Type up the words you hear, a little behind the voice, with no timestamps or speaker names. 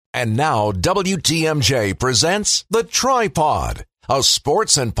And now WTMJ presents The TryPod, a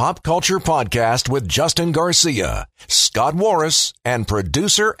sports and pop culture podcast with Justin Garcia, Scott Warris, and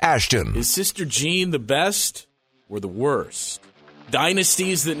producer Ashton. Is Sister Jean the best or the worst?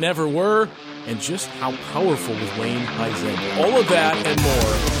 Dynasties that never were, and just how powerful was Wayne Huizenga? All of that and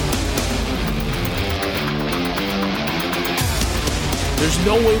more. There's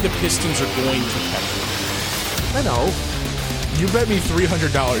no way the Pistons are going to catch it. I know. You bet me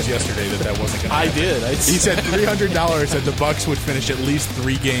 $300 yesterday that wasn't going to happen. I did. He said $300 that the Bucks would finish at least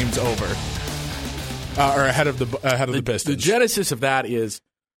 3 games over, or ahead of the Pistons. The genesis of that is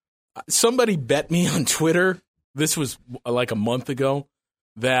somebody bet me on Twitter. This was like a month ago.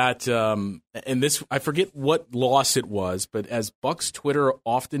 That and this, I forget what loss it was, but as Bucks Twitter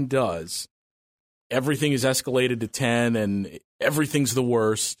often does, everything is escalated to 10 and everything's the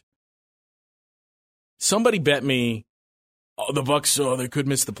worst. Somebody bet me, the Bucks, they could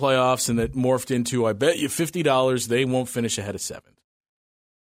miss the playoffs, and it morphed into, I bet you $50 they won't finish ahead of 7th.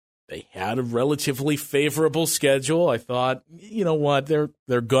 They had a relatively favorable schedule. I thought, you know what, they're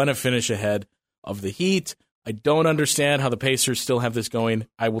going to finish ahead of the Heat. I don't understand how the Pacers still have this going.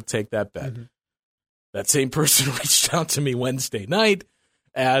 I will take that bet. Mm-hmm. That same person reached out to me Wednesday night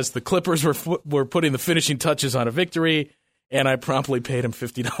as the Clippers were putting the finishing touches on a victory, and I promptly paid him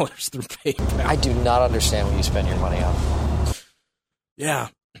 $50 through PayPal. I do not understand what you spend your money on. Yeah.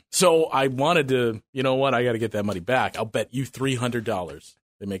 So I wanted to, you know what, I got to get that money back. I'll bet you $300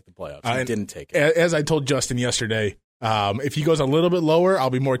 they make the playoffs. I didn't take it. As I told Justin yesterday, if he goes a little bit lower,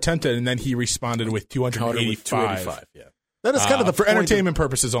 I'll be more tempted. And then he responded with $285. Yeah. That is kind of for entertainment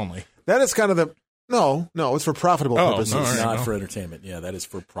purposes only. That is kind of the no, it's for profitable purposes. No, not for entertainment. Yeah, that is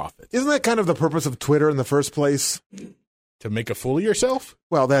for profit. Isn't that kind of the purpose of Twitter in the first place? To make a fool of yourself?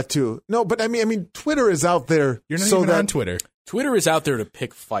 Well, that too. No, but I mean, Twitter is out there. You're not even on Twitter. Twitter is out there to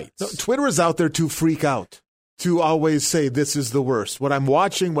pick fights. No, Twitter is out there to freak out, to always say this is the worst. What I'm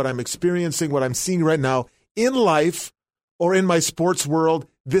watching, what I'm experiencing, what I'm seeing right now in life or in my sports world,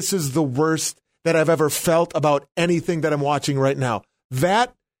 this is the worst that I've ever felt about anything that I'm watching right now.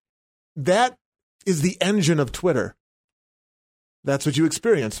 That is the engine of Twitter. That's what you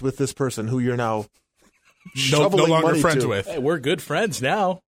experienced with this person who you're now no longer friends with. Hey, we're good friends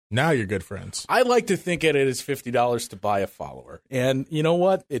now. Now you're good friends. I like to think of it as $50 to buy a follower. And you know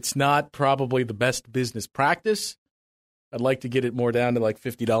what? It's not probably the best business practice. I'd like to get it more down to like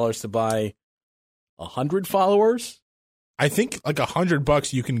 $50 to buy 100 followers. I think like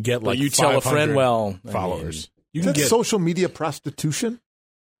 $100 you can get like you tell a friend, followers. You can get social media prostitution.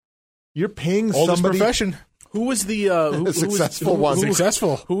 You're paying oldest somebody. Profession. Who was the successful one?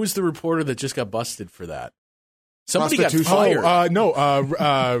 Successful. Who was the reporter that just got busted for that? Somebody got fired.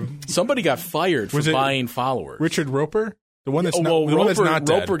 Somebody got fired for buying followers. Richard Roper, the one that's not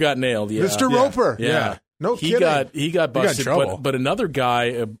dead. Roper got nailed. Yeah. Mr. Roper. Yeah. No kidding. He got busted. But another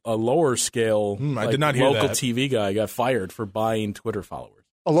guy, a lower scale, I did not hear local that. TV guy, got fired for buying Twitter followers.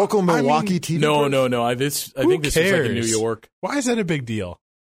 A local Milwaukee TV. No. I think this was like in New York. Why is that a big deal?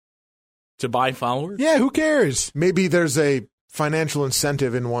 To buy followers? Yeah, who cares? Maybe there's a financial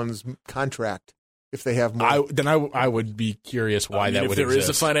incentive in one's contract if they have more. I would be curious why that would exist. If there is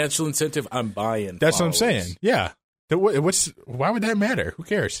a financial incentive, I'm buying That's followers. what I'm saying. Yeah. Why would that matter? Who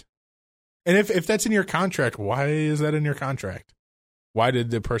cares? And if that's in your contract, why is that in your contract? Why did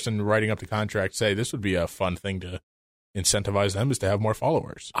the person writing up the contract say this would be a fun thing to incentivize them is to have more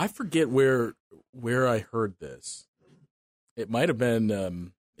followers? I forget where I heard this. It might have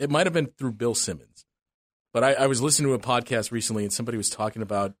been through Bill Simmons. But I was listening to a podcast recently, and somebody was talking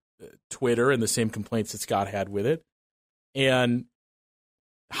about Twitter and the same complaints that Scott had with it. And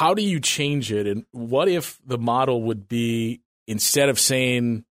how do you change it? And what if the model would be, instead of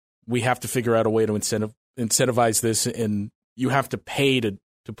saying we have to figure out a way to incentivize this and you have to pay to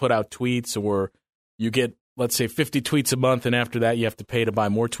put out tweets, or you get, let's say, 50 tweets a month, and after that you have to pay to buy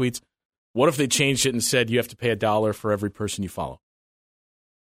more tweets? What if they changed it and said you have to pay $1 for every person you follow?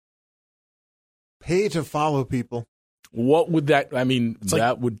 Pay to follow people. What would that? I mean,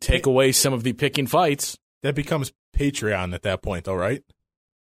 that would take away some of the picking fights. That becomes Patreon at that point, though, right?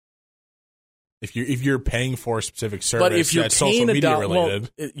 If you're paying for a specific service, but if you're that's social media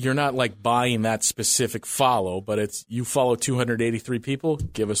related, you're not like buying that specific follow. But it's you follow 283 people,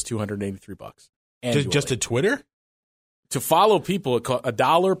 give us $283. Just to Twitter? To follow people,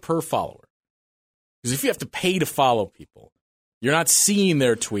 $1 per follower. Because if you have to pay to follow people, you're not seeing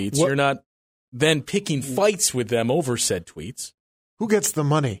their tweets. You're not then picking fights with them over said tweets. Who gets the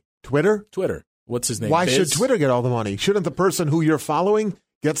money? Twitter? Twitter. What's his name? Why should Twitter get all the money? Shouldn't the person who you're following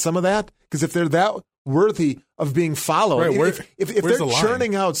get some of that? Because if they're that worthy of being followed. Right, if where's they're the line?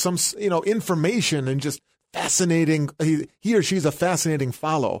 churning out some information and just fascinating, he or she's a fascinating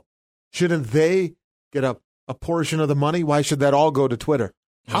follow, shouldn't they get a portion of the money? Why should that all go to Twitter?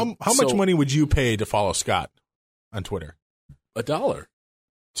 How much money would you pay to follow Scott on Twitter? $1.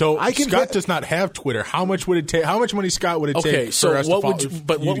 So Scott does not have Twitter. How much would it take? How much money, Scott, would it take for us to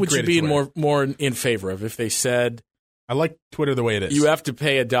follow? What would you be more in favor of if they said, I like Twitter the way it is. You have to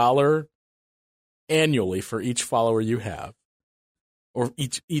pay $1 annually for each follower you have, or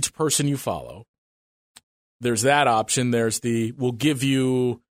each person you follow. There's that option. There's we'll give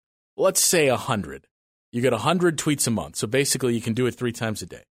you, let's say 100. You get 100 tweets a month. So basically you can do it 3 times a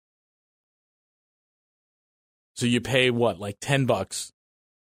day. So you pay like $10.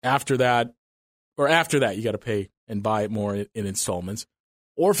 After that, you got to pay and buy it more in installments.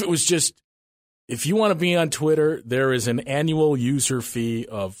 Or if it was just, if you want to be on Twitter, there is an annual user fee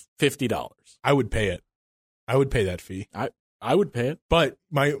of $50. I would pay it. I would pay that fee. I would pay it. But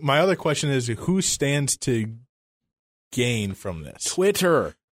my other question is, who stands to gain from this?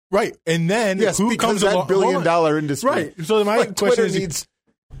 Twitter. Right. And then who comes that along? billion-dollar industry. Right. So my question is,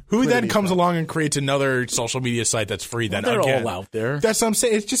 who then comes that. along and creates another social media site that's free? Then they're again, all out there. That's what I'm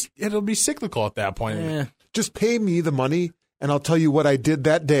saying. It'll be cyclical at that point. Just pay me the money, and I'll tell you what I did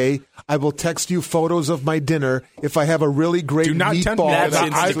that day. I will text you photos of my dinner. If I have a really great Do not tempt me. meatball,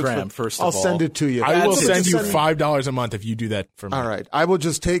 That's Instagram, first of all. I'll send it to you. I will send you $5 a month if you do that for me. All right. I will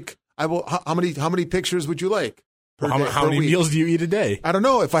just take. I will. How many pictures would you like? How many meals do you eat a day? I don't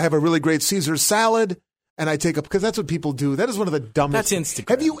know. If I have a really great Caesar salad and I take because that's what people do. That is one of the dumbest. That's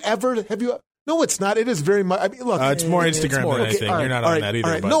Instagram. Have you? No, it's not. It is very much. I mean, look, it's more Instagram than anything. You're not on that either.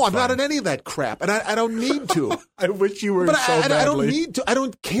 All right. No, I'm not on any of that crap, and I don't need to. I wish you were. But so badly. I don't need to. I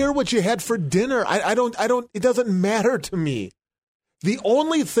don't care what you had for dinner. I don't. It doesn't matter to me. The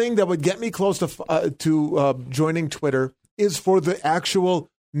only thing that would get me close to joining Twitter is for the actual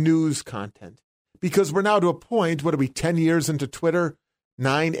news content. Because we're now to a point, what are we, 10 years into Twitter,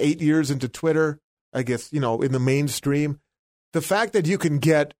 8 years into Twitter, I guess, in the mainstream. The fact that you can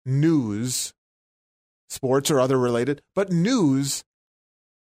get news, sports or other related, but news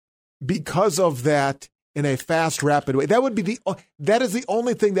because of that in a fast, rapid way, that is the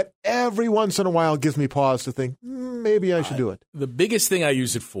only thing that every once in a while gives me pause to think, maybe I should do it. The biggest thing I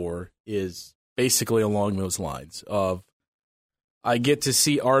use it for is basically along those lines of I get to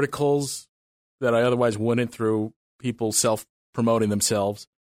see articles that I otherwise wouldn't through people self-promoting themselves.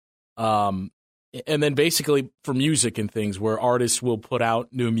 And then basically for music and things where artists will put out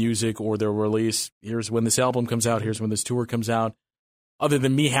new music or they'll release, here's when this album comes out, here's when this tour comes out. Other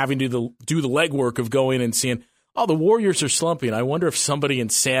than me having to do the legwork of going and seeing, the Warriors are slumping. I wonder if somebody in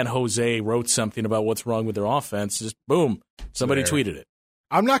San Jose wrote something about what's wrong with their offense. Just boom, somebody tweeted it.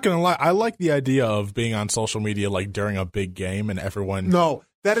 I'm not going to lie. I like the idea of being on social media like during a big game and everyone. No.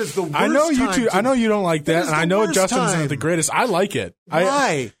 That is the worst I know you too. I know you don't like that, and I know Justin's not the greatest. I like it.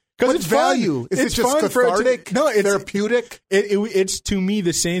 Why? Because it's value. Is it just cathartic? No, it's therapeutic. It's to me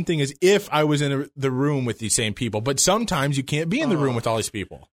the same thing as if I was in the room with these same people. But sometimes you can't be in the room with all these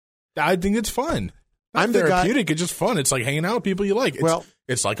people. I think it's fun. I'm therapeutic. It's just fun. It's like hanging out with people you like.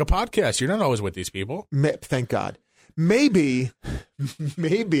 It's like a podcast. You're not always with these people. Thank God. Maybe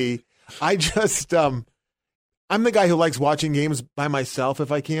I just. I'm the guy who likes watching games by myself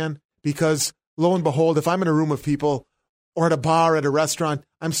if I can, because lo and behold, if I'm in a room of people or at a bar, at a restaurant,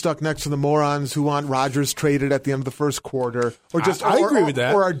 I'm stuck next to the morons who want Rodgers traded at the end of the first quarter, or I agree with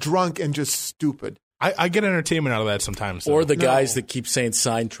that, or are drunk and just stupid. I get entertainment out of that sometimes. Or the guys that keep saying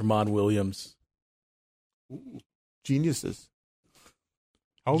sign Tremont Williams. Geniuses.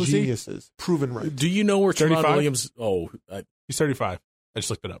 How old is Geniuses. Proven right. Do you know where 35? Tremont Williams? He's 35. I just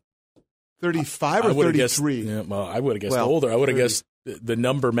looked it up. 35 or 33? I would have guessed older. I would have guessed the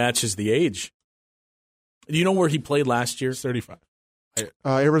number matches the age. Do you know where he played last year? 35.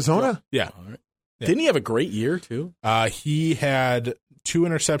 Arizona? Yeah. All right. Yeah. Didn't he have a great year, too? He had 2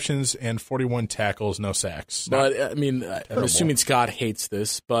 interceptions and 41 tackles, no sacks. But, I'm assuming Scott hates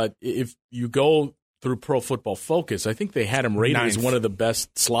this, but if you go through Pro Football Focus, I think they had him rated as one of the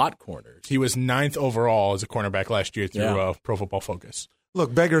best slot corners. He was 9th overall as a cornerback last year through Pro Football Focus.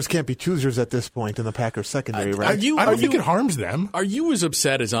 Look, beggars can't be choosers at this point in the Packers secondary, right? I don't think it harms them. Are you as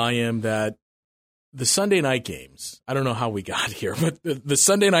upset as I am that the Sunday night games, I don't know how we got here, but the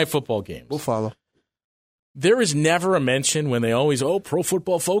Sunday night football games. We'll follow. There is never a mention when they always, Pro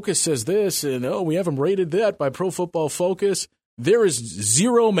Football Focus says this, and we haven't rated that by Pro Football Focus. There is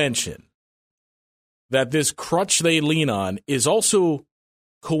zero mention that this crutch they lean on is also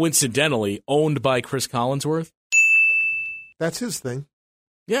coincidentally owned by Chris Collinsworth. That's his thing.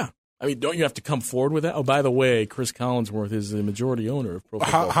 Yeah. I mean, don't you have to come forward with that? Oh, by the way, Chris Collinsworth is the majority owner of Pro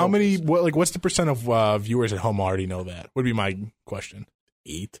Football How many? Focus. What's the percent of viewers at home already know that? Would be my question.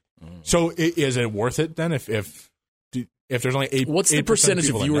 8. So is it worth it then? If there's only 8, what's the 8% percentage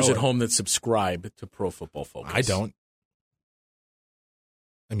of people viewers that at know home that subscribe to Pro Football Focus? I don't.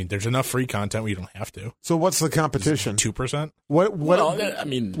 I mean, there's enough free content where you don't have to. So what's the competition? 2%. What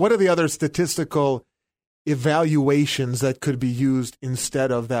are the other statistical evaluations that could be used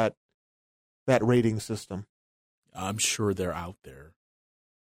instead of that rating system? I'm sure they're out there.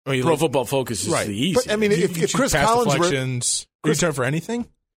 I mean, Pro Football Focus is right. the easiest. But, I mean, if Chris Collinsworth... Chris turn for anything?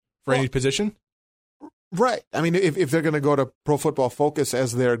 For any position? Right. I mean, if they're going to go to Pro Football Focus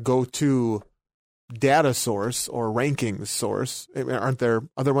as their go-to data source or rankings source, aren't there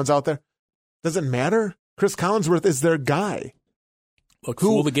other ones out there? Doesn't matter. Chris Collinsworth is their guy. Look,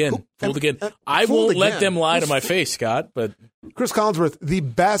 fooled again. I won't let them lie to my face, Scott. But Chris Collinsworth, the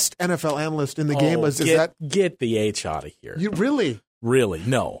best NFL analyst in the game, get the H out of here? You really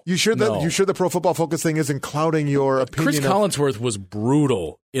no? You sure the Pro Football Focus thing isn't clouding your opinion? Chris Collinsworth was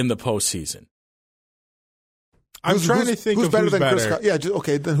brutal in the postseason. I'm trying to think who's of better who's than better. Chris.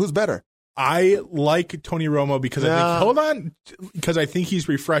 Okay, then who's better? I like Tony Romo because I think he's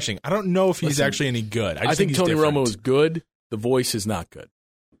refreshing. I don't know if he's actually any good. I think Tony Romo is good. The voice is not good.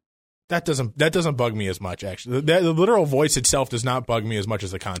 That doesn't bug me as much, actually. The literal voice itself does not bug me as much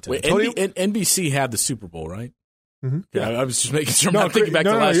as the content. Wait, NBC had the Super Bowl, right? Mm-hmm. Yeah, I was just making sure I'm not thinking back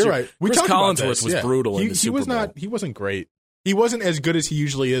to last year. You're right. Chris Collinsworth was brutal in the Super Bowl. He wasn't great. He wasn't as good as he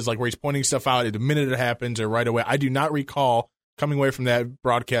usually is, like where he's pointing stuff out at the minute it happens or right away. I do not recall coming away from that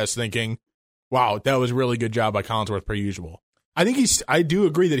broadcast thinking, wow, that was a really good job by Collinsworth per usual. I do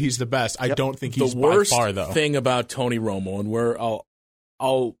agree that he's the best. I don't think he's by far, though. The worst thing about Tony Romo, and where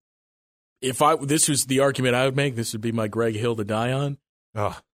this was the argument I would make, this would be my Greg Hill to die on.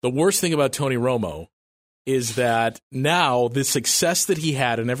 The worst thing about Tony Romo is that now the success that he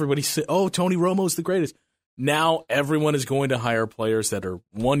had, and everybody said, oh, Tony Romo's the greatest. Now everyone is going to hire players that are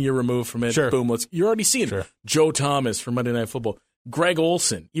 1 year removed from it. Sure. Boom, you're already seeing it. Joe Thomas from Monday Night Football. Greg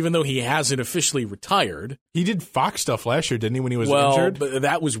Olsen, even though he hasn't officially retired. He did Fox stuff last year, didn't he, when he was injured? But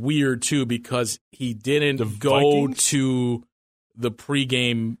that was weird, too, because he didn't go to the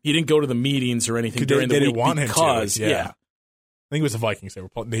pregame. He didn't go to the meetings or anything during the week didn't want because, him to. Yeah. I think it was the Vikings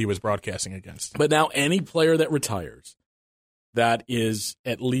that he was broadcasting against. But now any player that retires that is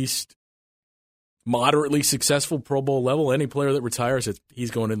at least moderately successful Pro Bowl level, any player that retires, he's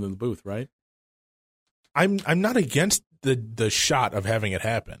going into the booth, right? I'm not against the shot of having it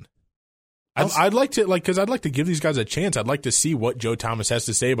happen. I'd like to because I'd like to give these guys a chance. I'd like to see what Joe Thomas has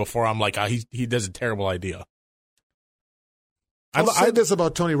to say before I'm like, he does a terrible idea. I'll say this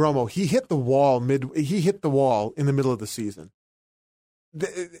about Tony Romo: he hit the wall in the middle of the season.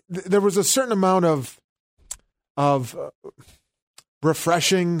 There was a certain amount of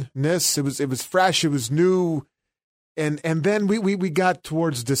refreshingness. It was fresh. It was new. And then we got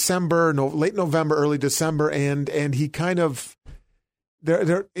towards December, late November, early December, and he kind of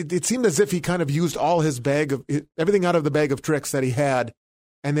it seemed as if he kind of used all his everything out of the bag of tricks that he had,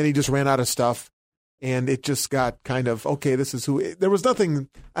 and then he just ran out of stuff, and it just got kind of okay. This is who. There was nothing.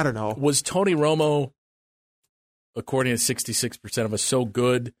 I don't know. Was Tony Romo, according to 66% of us, so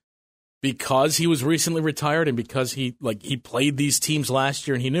good because he was recently retired and because he played these teams last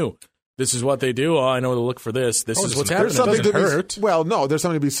year and he knew? This is what they do. Oh, I know to look for this. This is what's happening. There's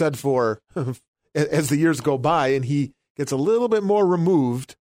something to be said for as the years go by and he gets a little bit more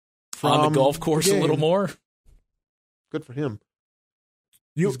removed from on the golf course a little more. Good for him.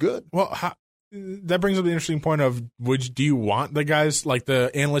 He's good. Well, that brings up the interesting point of do you want the guys like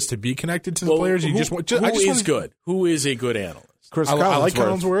the analysts to be connected to the players? Who is good? Who is a good analyst? I like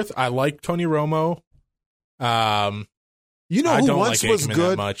Collinsworth. I like Tony Romo. You know who once was Aikman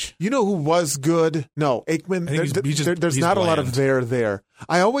good? Much. You know who was good? No, Aikman. There's not a lot of there.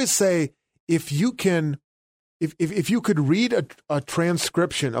 I always say if you could read a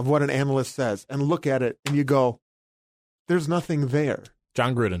transcription of what an analyst says and look at it and you go, there's nothing there.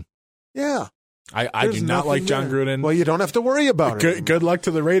 John Gruden. Yeah. I do not like John Gruden. Well, you don't have to worry about it. Good luck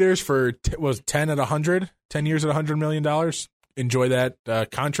to the Raiders for 10 at 100, 10 years at $100 million. Enjoy that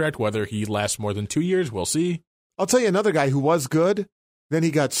contract. Whether he lasts more than 2 years, we'll see. I'll tell you another guy who was good, then he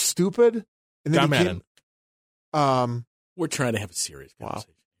got stupid. And then John Madden. We're trying to have a serious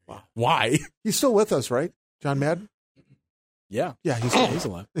conversation. Wow. Why? He's still with us, right? John Madden? Yeah. Yeah, he's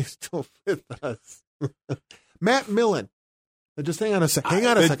alive. He's still with us. Matt Millen. Just hang on a second.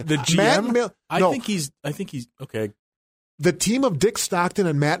 The GM? I think he's okay. the team of Dick Stockton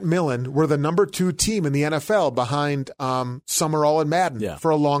and Matt Millen were the number 2 team in the NFL behind Summerall and Madden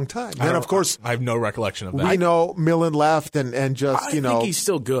for a long time. And of course, I have no recollection of that. We know Millen left and just, I think he's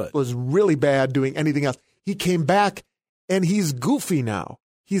still good. Was really bad doing anything else. He came back and he's goofy now.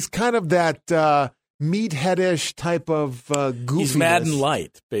 He's kind of that meatheadish type of goofiness. He's Madden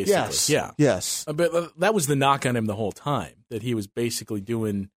light, basically. Yes. Yeah. Yes. But that was the knock on him the whole time, that he was basically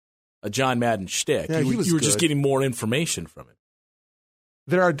doing a John Madden shtick. Yeah, you were just getting more information from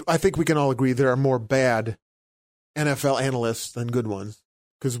it. I think we can all agree there are more bad NFL analysts than good ones,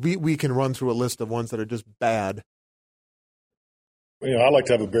 because we can run through a list of ones that are just bad. I like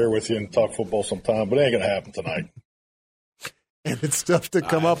to have a beer with you and talk football sometime, but it ain't going to happen tonight. And it's tough to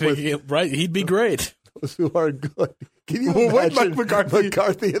come up with. Right, he'd be great. Those who are good. Can you imagine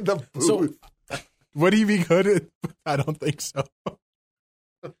McCarthy in the booth? So, would he be good at? I don't think so.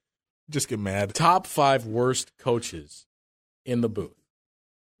 Just get mad. Top 5 worst coaches in the booth.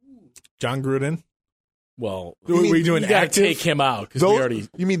 John Gruden. Well, we doing you got to active? take him out because we already.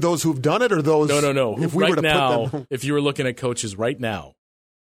 You mean those who've done it, or those? No. If we right were to now, put them, if you were looking at coaches right now,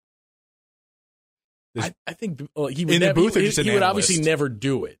 I think he would in the booth. He would obviously never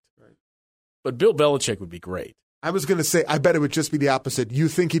do it. But Bill Belichick would be great. I was going to say, I bet it would just be the opposite. You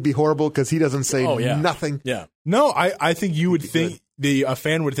think he'd be horrible because he doesn't say nothing. Yeah. No, I think you would think a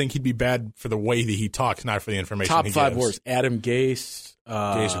fan would think he'd be bad for the way that he talks, not for the information. Top he 5 gives. worst. Adam Gase.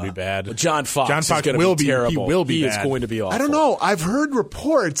 Gase would be bad. John Fox. John Fox is will be be terrible. He will be He bad. is going to be awful. I don't know. I've heard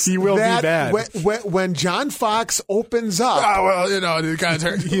reports He will be that bad. when John Fox opens up. Oh, well, the guy's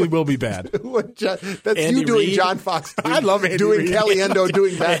hurt. He will be bad. That's Andy you doing Reid? John Fox. I love Andy doing Reid. Caliendo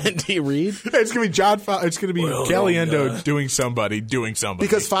doing that. Andy Reid. It's gonna be John. It's gonna be Caliendo doing somebody.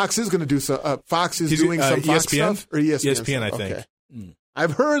 Because Fox is going to do so. Fox is doing some Fox ESPN? stuff or ESPN. ESPN, I stuff? think. Okay.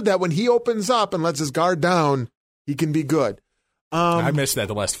 I've heard that when he opens up and lets his guard down, he can be good. I missed that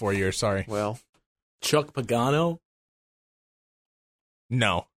the last 4 years. Sorry. Well, Chuck Pagano.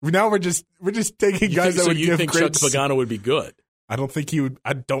 No. Now we're just taking guys that would you give think great. Chuck Pagano would be good? I don't think he would.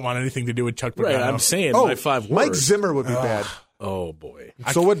 I don't want anything to do with Chuck Pagano. Right. I'm saying my 5 words. Mike Zimmer would be bad. Oh boy.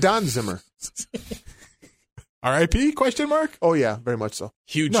 So would Don Zimmer. R.I.P. Question mark. Oh yeah, very much so.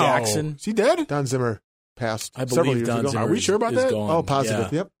 Hugh No. Jackson. Is he dead? Don Zimmer passed I several believe years Don ago. Zimmer Are we sure about is that? gone. Oh,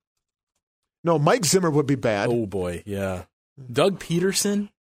 positive. Yeah. Yep. No, Mike Zimmer would be bad. Oh boy. Yeah. Doug Peterson.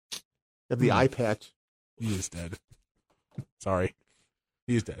 Have the eye patch. He is dead. Sorry,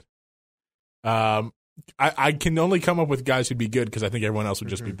 he's dead. I can only come up with guys who'd be good because I think everyone else would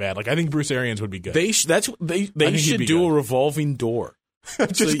just be bad. Like I think Bruce Arians would be good. They should do a revolving door.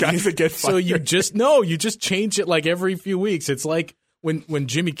 Just guys that get fired. So you just change it like every few weeks. It's like when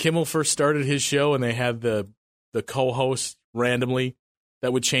Jimmy Kimmel first started his show and they had the co-host randomly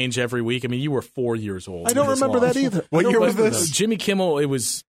that would change every week. I mean, you were 4 years old. I don't remember that either. What year was this? Jimmy Kimmel, it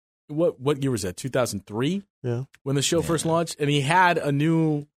was, what year was that? 2003? Yeah. When the show first launched? And he had a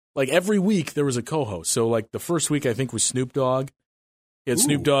new, like every week there was a co-host. So like the first week I think was Snoop Dogg. He had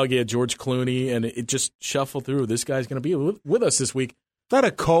Snoop Dogg, he had George Clooney, and it just shuffled through. This guy's going to be with us this week. Not a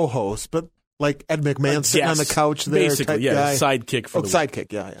co-host, but like Ed McMahon sitting on the couch there. Basically, type yeah. guy. Sidekick for the week.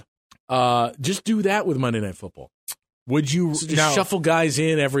 Sidekick, yeah. Just do that with Monday Night Football. Would you So just shuffle guys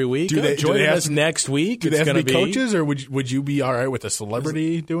in every week? Join us next week. Do they it's have to going be to coaches, or would you be all right with a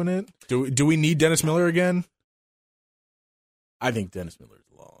celebrity doing it? Do we need Dennis Miller again? I think Dennis Miller's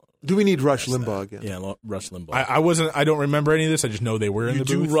long. Do we need Rush Limbaugh again? Yeah, Rush Limbaugh. I don't remember any of this. I just know they were in the booth.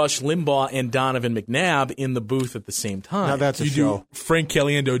 You do Rush Limbaugh and Donovan McNabb in the booth at the same time. Now that's a You show. do Frank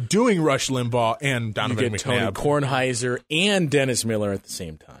Caliendo doing Rush Limbaugh and Donovan you get Tony McNabb. Kornheiser and Dennis Miller at the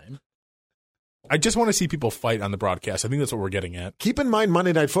same time. I just want to see people fight on the broadcast. I think that's what we're getting at. Keep in mind,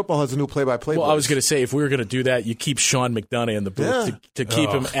 Monday Night Football has a new play-by-play. Well, voice. I was going to say, if we were going to do that, you keep Sean McDonough in the booth to keep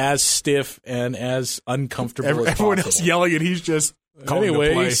him as stiff and as uncomfortable as Everyone possible. else yelling, and he's just calling the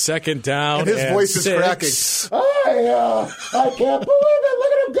Anyway, play. second down. And his voice is 6. cracking. I can't believe it.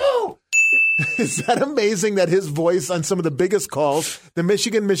 Look at him go. Is that amazing that his voice on some of the biggest calls, the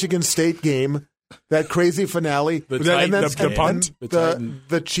Michigan State game, that crazy finale, The punt?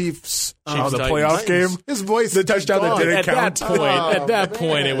 the Chiefs, the Titans. playoff game? His voice, The touchdown that gone. didn't At count. that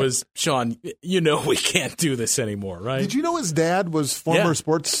point, man. it was, Sean, we can't do this anymore, right? Did you know his dad was former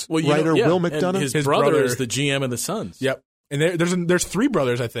sports writer yeah, Will and McDonough? His His brother brother- is the GM of the Suns. Yep. And there's 3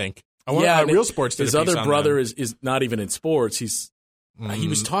 brothers, I think. I want and Real Sports did his a piece other on brother them. is not even in sports. He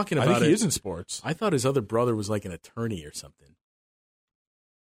was talking about I think it. he is in sports. I thought his other brother was like an attorney or something.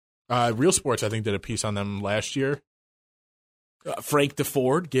 Real Sports, I think, did a piece on them last year. Frank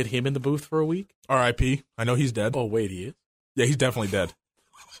DeFord, get him in the booth for a week. R.I.P. I know he's dead. Oh wait, he is. Yeah, he's definitely dead.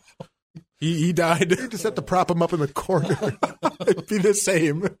 He died. You just have to prop him up in the corner. It'd be the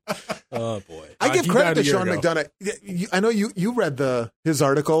same. Oh, boy. I give He credit died to a year Sean ago. McDonough. I know you read his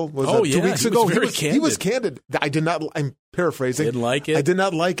article. Was Oh, it 2 yeah, weeks he ago? was very He was candid. I did not. I'm paraphrasing. Didn't like it? I did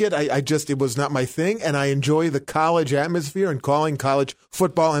not like it. It was not my thing, and I enjoy the college atmosphere and calling college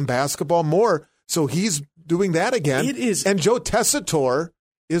football and basketball more. So he's doing that again. It is. And Joe Tessitore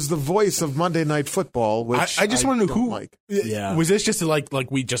is the voice of Monday Night Football, which I just want to know don't who. like. Yeah. Was this just like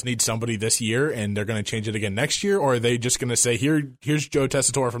we just need somebody this year and they're going to change it again next year, or are they just going to say here's Joe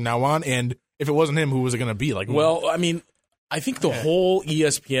Tessitore from now on? And if it wasn't him, who was it going to be? Like, Well, I mean, I think the whole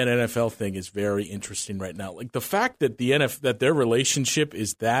ESPN NFL thing is very interesting right now. Like the fact that that their relationship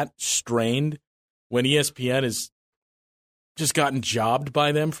is that strained when ESPN has just gotten jobbed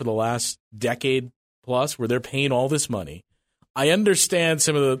by them for the last decade plus, where they're paying all this money. I understand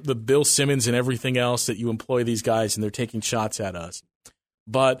some of the Bill Simmons and everything else that you employ these guys and they're taking shots at us.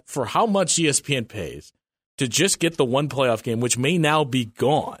 But for how much ESPN pays to just get the one playoff game, which may now be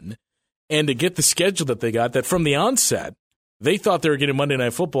gone, and to get the schedule that they got, that from the onset, they thought they were getting Monday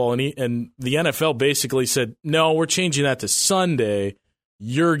Night Football, and the NFL basically said, no, we're changing that to Sunday.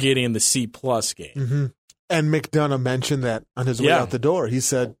 You're getting the C-plus game. Mm-hmm. And McDonough mentioned that on his way out the door. He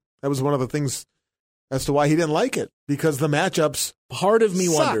said that was one of the things as to why he didn't like it, because the matchups Part of me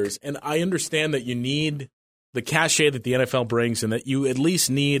suck. wonders, and I understand that you need the cachet that the NFL brings and that you at least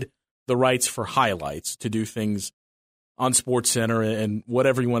need the rights for highlights to do things on SportsCenter and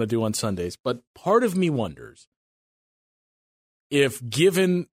whatever you want to do on Sundays. But part of me wonders if,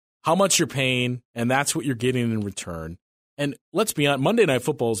 given how much you're paying and that's what you're getting in return, and let's be honest, Monday Night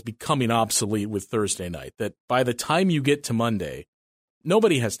Football is becoming obsolete with Thursday night, that by the time you get to Monday,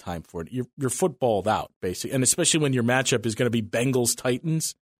 nobody has time for it. You're footballed out, basically, and especially when your matchup is going to be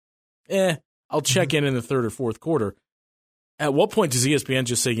Bengals-Titans. I'll check in the third or fourth quarter. At what point does ESPN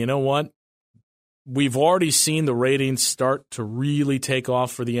just say, you know what? We've already seen the ratings start to really take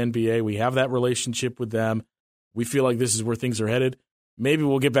off for the NBA. We have that relationship with them. We feel like this is where things are headed. Maybe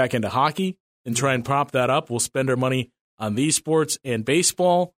we'll get back into hockey and try and prop that up. We'll spend our money on these sports and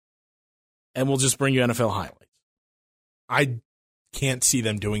baseball, and we'll just bring you NFL highlights. I can't see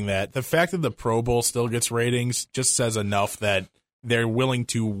them doing that. The fact that the Pro Bowl still gets ratings just says enough that they're willing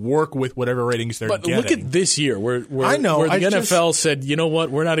to work with whatever ratings they're getting. But look at this year where I know, where the I NFL said, you know what,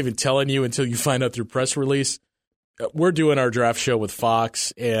 we're not even telling you until you find out through press release. We're doing our draft show with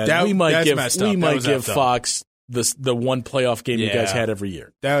Fox, and we might give Fox the one playoff game you guys had every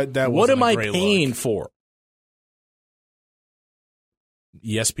year. That what am I great paying look. for?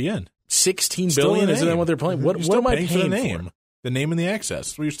 ESPN. $16 billion? Isn't that what they're playing? What am I paying for the name? for? The name and the access.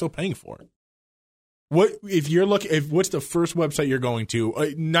 That's what you're still paying for. What if you're looking? What's the first website you're going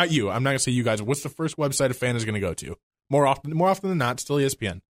to? Not you. I'm not going to say you guys. What's the first website a fan is going to go to? More often than not, still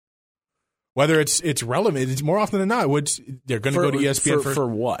ESPN. Whether it's relevant, it's more often than not. They're going to go to ESPN for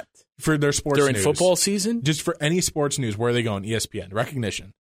what? For their sports during news. Football season. Just for any sports news, where are they going? ESPN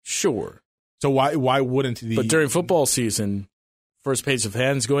recognition. Sure. So why wouldn't the? But during football season, first page of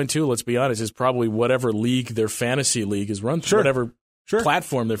fans going to, let's be honest, is probably whatever league their fantasy league is run through, whatever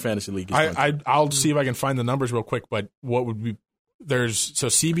platform their fantasy league is run through. I'll see if I can find the numbers real quick, but what would be so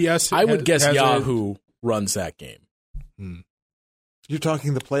CBS? I would guess Yahoo runs that game. You're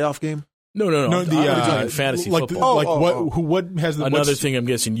talking the playoff game? No. The fantasy football. What has the another thing? I'm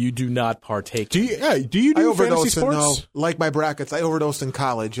guessing you do not partake. Do you do fantasy sports? Like my brackets, I overdosed in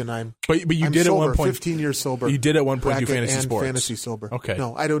college, and I'm. But you I'm did sober, at one point. 15 years sober. You did at one point do fantasy and sports. Fantasy sober. Okay.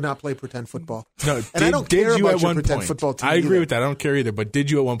 No, I do not play pretend football. No, and I don't care you about at your one pretend point. football team. I agree either. with that. I don't care either. But did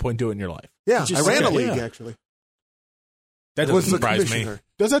you at one point do it in your life? Yeah, I ran a league actually. That doesn't surprise me.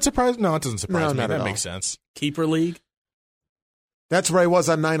 Does that surprise? No, it doesn't surprise me. That makes sense. Keeper league. That's where I was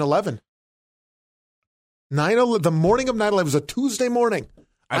on 9/11. The morning of 9/11 was a Tuesday morning.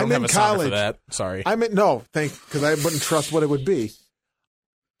 I don't have a college for that. Sorry. Because I wouldn't trust what it would be.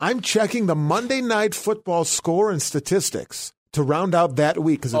 I'm checking the Monday Night Football score and statistics to round out that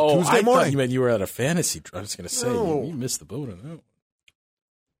week because it's Tuesday morning. I thought you meant you were at a fantasy. I was going to say you missed the boat on that one.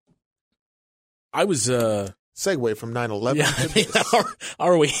 I was segue from 9/11. Yeah,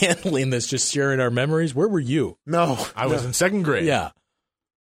 are we handling this? Just sharing our memories. Where were you? No, I was in second grade. Yeah.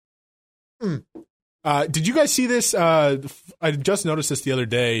 Did you guys see this? I just noticed this the other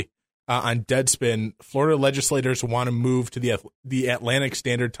day on Deadspin. Florida legislators want to move to the Atlantic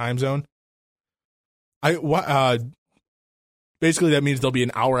Standard Time Zone. Basically, that means they'll be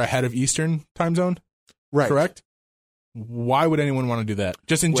an hour ahead of Eastern Time Zone. Right. Correct? Why would anyone want to do that?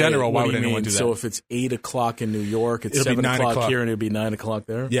 Just in general, why would anyone do that? So if it's 8 o'clock in New York, it's it'll 7 be 9 o'clock here, and it'll be 9 o'clock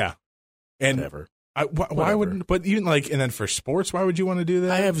there? Yeah. And whatever. Why wouldn't? But even and then for sports, why would you want to do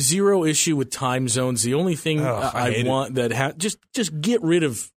that? I have zero issue with time zones. The only thing I want just get rid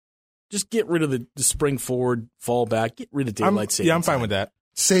of the spring forward, fall back. Get rid of daylight saving. Yeah, I'm fine with that.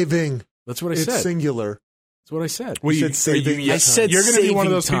 Saving. That's what I said. It's singular. That's what I said. Well, you said saving. I said you're going to be one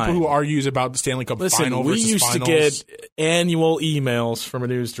of those time. people who argues about the Stanley Cup final versus we used finals. to get annual emails from a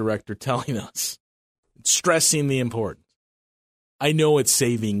news director telling us, stressing the importance. I know it's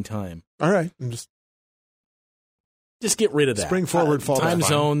saving time. All right. Just get rid of that. Spring forward, fall back. Time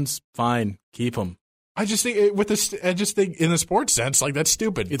zones, fine. Keep them. I just think in the sports sense, that's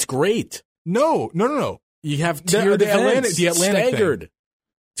stupid. It's great. No. You have tiered events, the Atlantic staggered. Thing.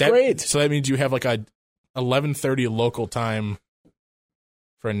 It's great. So that means you have a 11:30 local time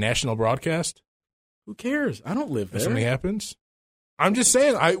for a national broadcast. Who cares? I don't live there. If something happens, I'm just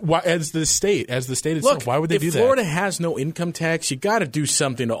saying. As the state itself, Look, why would they do that? If Florida has no income tax, you got to do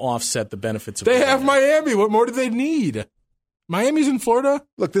something to offset the benefits of They Florida. have Miami. What more do they need? Miami's in Florida.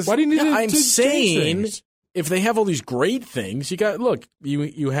 Look, why do you need to? I'm to saying things? If they have all these great things,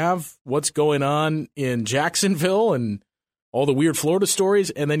 you have what's going on in Jacksonville and all the weird Florida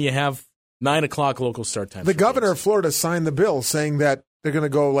stories, and then you have 9:00 local start time. The governor of Florida signed the bill saying that they're going to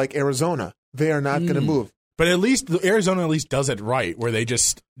go like Arizona. They are not going to move. But at least Arizona does it right, where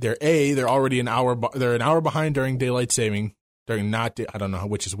they're already an hour. They're an hour behind during daylight saving. I don't know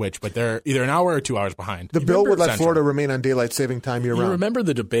which is which, but they're either an hour or 2 hours behind. The bill would let Florida remain on daylight saving time year round. You remember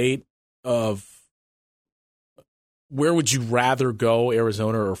the debate of where would you rather go,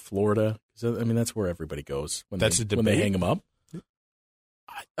 Arizona or Florida? That's where everybody goes when they hang them up.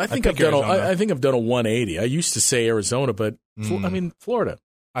 I think I've done a 180. I used to say Arizona, but Florida.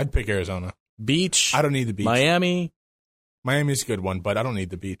 I'd pick Arizona. Beach. I don't need the beach. Miami's a good one, but I don't need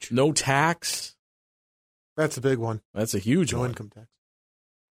the beach. No tax. That's a big one. That's a huge one. No income tax.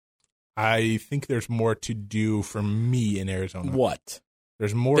 I think there's more to do for me in Arizona. What?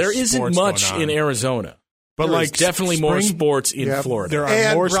 There's more. There isn't much in Arizona, but there's definitely more sports in Florida. There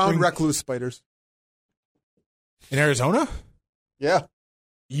are more brown recluse spiders in Arizona. Yeah,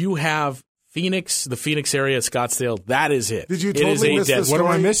 you have Phoenix, the Phoenix area, Scottsdale. That is it. Did you totally miss the story? What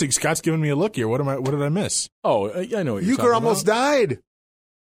am I missing? Scott's giving me a look here. What did I miss? Oh, I know what you're talking Euchre almost about. died.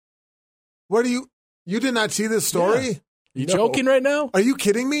 Where do you did not see this story? Yeah. You joking right now? Are you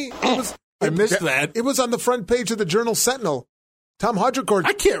kidding me? I missed that. It was on the front page of the Journal Sentinel. Tom Hodgecourt.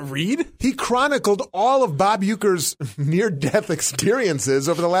 I can't read. He chronicled all of Bob Euchre's near-death experiences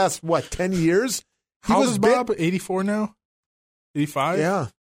over the last 10 years. How old is Bob? 84 now. 85. Yeah.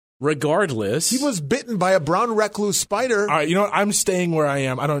 Regardless, he was bitten by a brown recluse spider. All right, you know what? I'm staying where I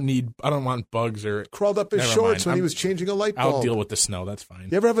am. I don't want bugs or crawled up his shorts when he was changing a light bulb. I'll deal with the snow. That's fine.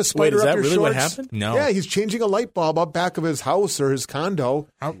 You ever have a spider up your shorts? Wait, is that really what happened? No. Yeah, he's changing a light bulb up back of his house or his condo,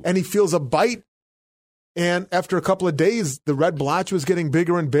 and he feels a bite. And after a couple of days, the red blotch was getting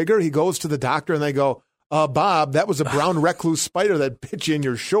bigger and bigger. He goes to the doctor, and they go, Bob, that was a brown recluse spider that bit you in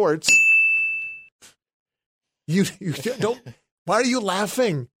your shorts. You don't... Why are you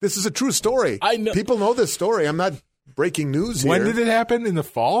laughing? This is a true story. I know. People know this story. I'm not breaking news here. When did it happen? In the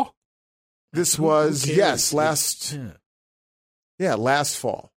fall? This was, last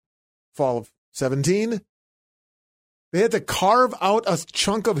fall. Fall of 17. They had to carve out a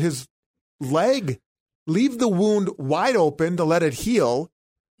chunk of his leg, leave the wound wide open to let it heal.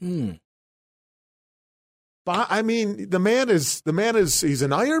 I mean, the man is he's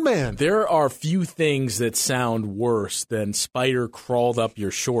an Iron Man. There are few things that sound worse than spider crawled up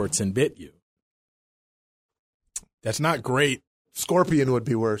your shorts and bit you. That's not great. Scorpion would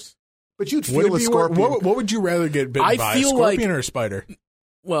be worse. But you'd feel a scorpion. What would you rather get bitten by, a scorpion or a spider?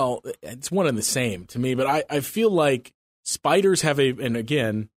 Well, it's one and the same to me, but I feel like spiders have a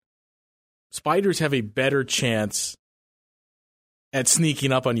better chance at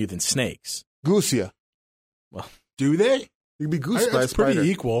sneaking up on you than snakes. Goose ya. Well, do they? You'd be goosed by a It's spider. pretty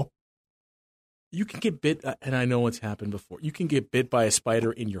equal. You can get bit, and I know what's happened before. You can get bit by a spider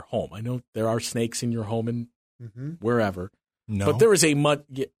in your home. I know there are snakes in your home and wherever. No. But there is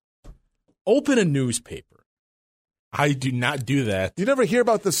open a newspaper. I do not do that. You never hear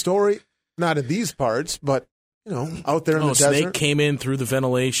about the story, not in these parts, but out there in the desert. A snake came in through the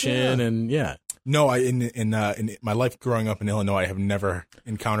ventilation, and No, in my life growing up in Illinois, I have never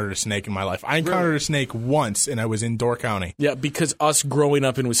encountered a snake in my life. I encountered a snake once, and I was in Door County. Yeah, because us growing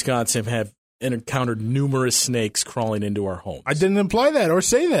up in Wisconsin have encountered numerous snakes crawling into our homes. I didn't imply that or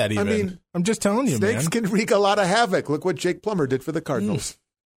say that even. I mean, I'm just telling you, snakes can wreak a lot of havoc. Look what Jake Plummer did for the Cardinals.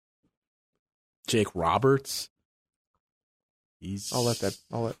 Jake Roberts. I'll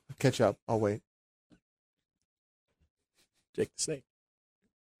catch up. I'll wait. Jake the Snake.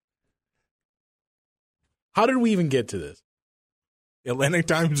 How did we even get to this? Atlantic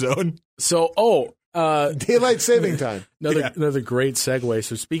time zone. So, Daylight saving time. Another great segue.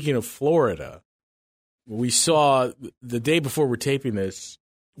 So speaking of Florida, we saw the day before we're taping this,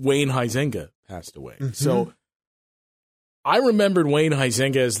 Wayne Huizenga passed away. Mm-hmm. So I remembered Wayne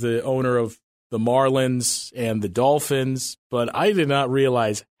Huizenga as the owner of the Marlins and the Dolphins, but I did not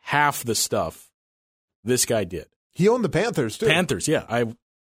realize half the stuff this guy did. He owned the Panthers, too. Panthers, yeah.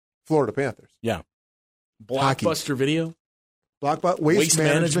 Florida Panthers. Yeah. Blockbuster Video. Waste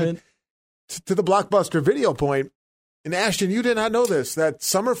management. To the Blockbuster Video point, and Ashton, you did not know this, that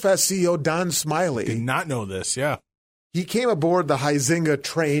Summerfest CEO Don Smiley. Did not know this, yeah. He came aboard the Huizenga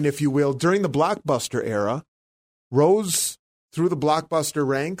train, if you will, during the Blockbuster era, rose through the Blockbuster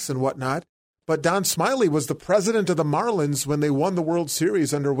ranks and whatnot. But Don Smiley was the president of the Marlins when they won the World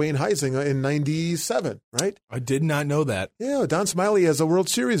Series under Wayne Huizenga in 97, right? I did not know that. Yeah, Don Smiley has a World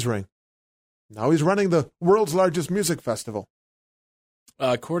Series ring. Now he's running the world's largest music festival.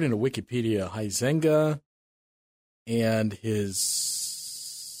 According to Wikipedia, Huizenga and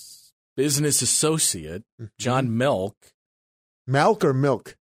his business associate, John Melk. Malk or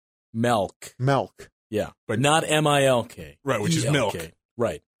Milk? Melk. Melk. Yeah, but not M-I-L-K. Right, which is milk.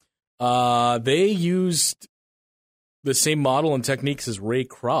 Right. They used the same model and techniques as Ray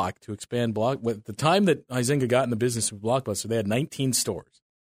Kroc to expand At the time that Huizenga got in the business with Blockbuster, they had 19 stores.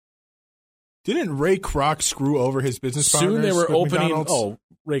 Didn't Ray Kroc screw over his business partners? Soon they were with opening. McDonald's? Oh,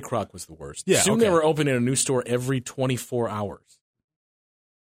 Ray Kroc was the worst. Yeah, Soon okay. they were opening a new store every 24 hours.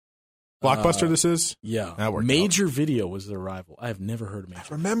 Blockbuster, this is? Yeah. That worked Major Video was their rival. I have never heard of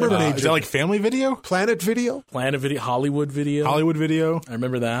Major. Remember Is Major? that like Family Video? Planet Video? Planet Video, Hollywood Video. Hollywood Video? I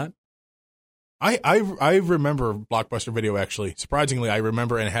remember that. I remember Blockbuster Video, actually. Surprisingly, I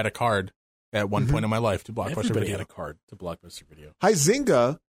remember and had a card at one point in my life to Blockbuster Everybody Video. had a card to Blockbuster Video.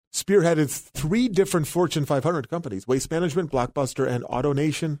 Huizenga spearheaded 3 different Fortune 500 companies: Waste Management, Blockbuster, and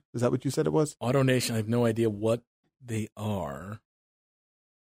AutoNation. Is that what you said it was? AutoNation, I have no idea what they are.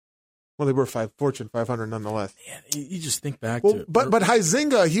 Well, they were Fortune 500 nonetheless. Man, you just think back Well, to... but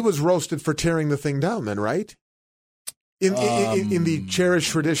Huizenga, he was roasted for tearing the thing down then, right? In the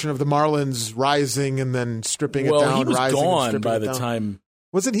cherished tradition of the Marlins rising and then stripping it down, he was rising and gone stripping by it the down. time...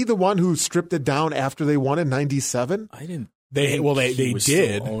 Wasn't he the one who stripped it down after they won in 97? I didn't... They was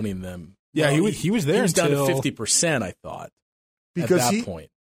did. still owning them. Yeah, Well, he was there He was until... down to 50%, I thought, Because at that point.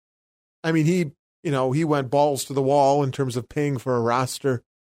 I mean, he went balls to the wall in terms of paying for a roster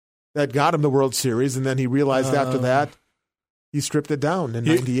that got him the World Series, and then he realized after that he stripped it down in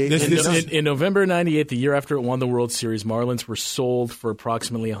 98. In November 98, the year after it won the World Series, Marlins were sold for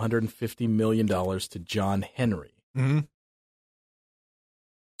approximately $150 million to John Henry. Mm-hmm.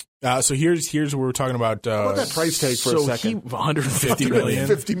 So here's what we're talking about. How about that price tag for a second? $150 million.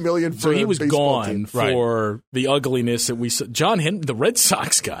 $150 million for So he a was baseball gone team. for the ugliness that we saw. John Henry, the Red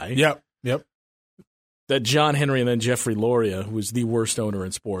Sox guy. Yep. That John Henry and then Jeffrey Loria, who was the worst owner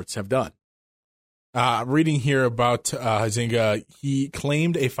in sports, have done. Reading here about Huizenga, he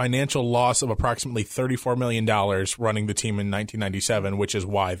claimed a financial loss of approximately $34 million running the team in 1997, which is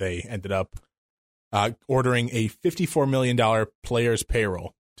why they ended up ordering a $54 million player's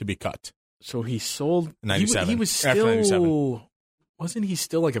payroll to be cut. So he sold. 97. He was After 97. still. Wasn't he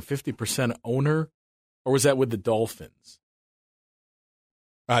still like a 50% owner? Or was that with the Dolphins?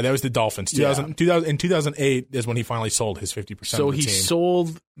 That was the Dolphins. Yeah. 2008 is when he finally sold his 50% So of the he team.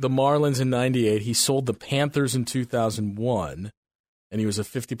 sold the Marlins in 98. He sold the Panthers in 2001. And he was a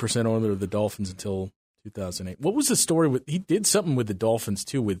 50% owner of the Dolphins until 2008. What was the story with? He did something with the Dolphins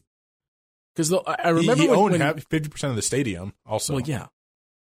too. Because I remember he owned when 50% of the stadium also. Well, yeah.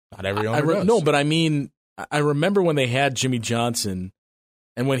 Not every owner does. No, but I mean, I remember when they had Jimmy Johnson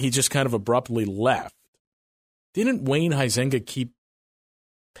and when he just kind of abruptly left. Didn't Wayne Huizenga keep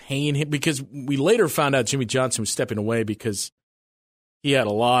paying him? Because we later found out Jimmy Johnson was stepping away because he had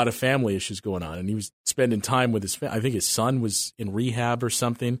a lot of family issues going on and he was spending time with his family. I think his son was in rehab or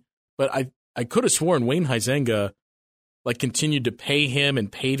something. But I could have sworn Wayne Huizenga continued to pay him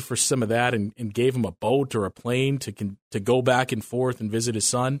and paid for some of that and gave him a boat or a plane to go back and forth and visit his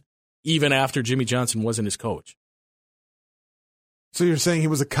son, even after Jimmy Johnson wasn't his coach. So you're saying he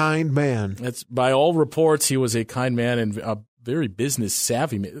was a kind man? That's by all reports, he was a kind man and a very business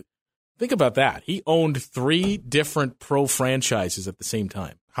savvy man. Think about that. He owned 3 different pro franchises at the same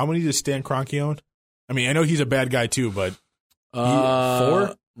time. How many does Stan Kroenke own? I mean, I know he's a bad guy too, but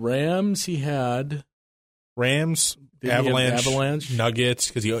 4 Rams he had. Rams, Avalanche, Nuggets,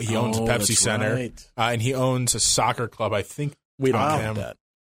 because he owns Pepsi Center, right. And he owns a soccer club. I think We don't count that.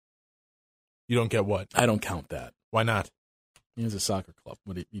 You don't get what? I don't count that. Why not? He has a soccer club.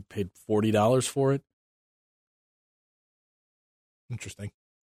 What, he paid $40 for it? Interesting.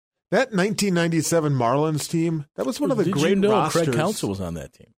 That 1997 Marlins team, that was one of the Did great you know rosters. Craig Counsell was on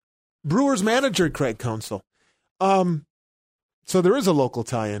that team? Brewers manager Craig Counsell. So there is a local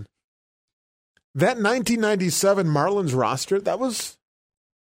tie-in. That 1997 Marlins roster, that was...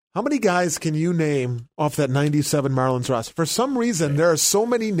 How many guys can you name off that 97 Marlins roster? For some reason, there are so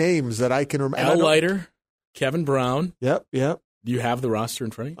many names that I can remember. Al Leiter, Kevin Brown. Yep. Do you have the roster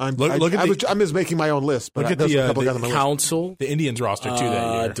in front of you? I'm just making my own list. But Look at there's the a couple guys on my list. Counsell. The Indians roster, too,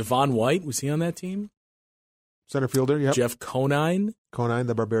 that year. Devon White, was he on that team? Center fielder, yep. Jeff Conine. Conine,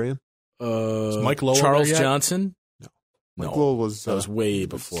 the Barbarian. Is Mike Lowell Charles there yet? Johnson. Mike Lowell was... that was way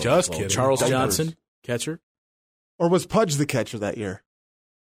before. Just Mike Lowell. kidding. Charles Diapers. Johnson, catcher. Or was Pudge the catcher that year?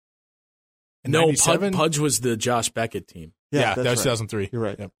 In No, 97? Pudge was the Josh Beckett team. Yeah, that's that was right. 2003. You're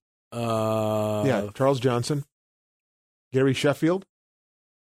right. Yep. Yeah, Charles Johnson, Gary Sheffield,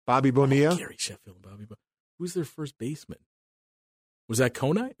 Bobby Bonilla. Gary Sheffield and Bobby. Who's their first baseman? Was that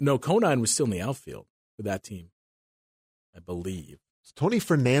Conine? No, Conine was still in the outfield for that team, I believe. Is Tony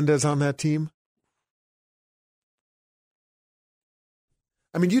Fernandez on that team?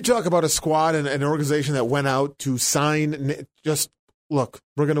 I mean, you talk about a squad and an organization that went out to sign. Just look,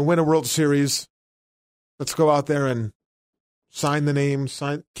 we're going to win a World Series. Let's go out there and sign the names.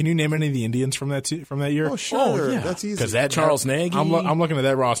 Sign. Can you name any of the Indians from that year? Oh, sure. Oh, yeah. That's easy. Because that Charles Nagy. I'm looking at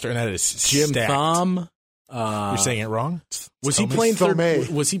that roster, and that is Jim stacked. Thom. You're saying it wrong. Was he Thome? playing third?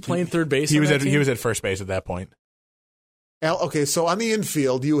 Thome. Was he playing third base? He on was that at team? he was at first base at that point. Okay, so on the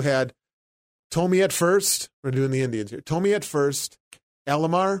infield, you had Tomey at first. We're doing the Indians here. Tomey at first.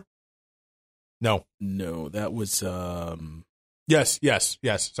 Alomar. No. No, that was. Yes.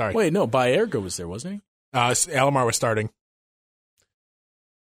 Sorry. Wait, no, Baerga was there, wasn't he? Alomar was starting.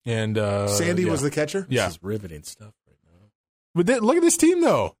 And Sandy yeah. was the catcher. Yeah. This is riveting stuff right now. But look at this team,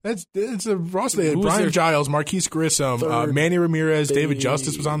 though. It's a roster. They had Who was Brian their Giles, Marquise Grissom, third Manny Ramirez, David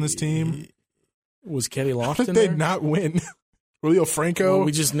Justice was on this team. Was Kenny How Lofton did they there? not win? Julio Franco. Well,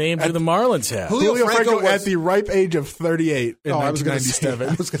 we just named who the Marlins had. Julio Franco was- at the ripe age of 38 in I was going to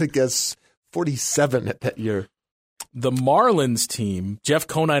 1997. guess 47 at that year. The Marlins team, Jeff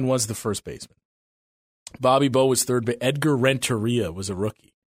Conine was the first baseman. Bobby Bowe was third base. Edgar Renteria was a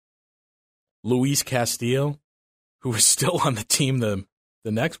rookie. Luis Castillo, who was still on the team, the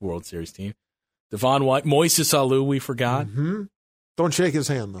next World Series team. Devon White, Moises Alou, we forgot. Mm-hmm. Don't shake his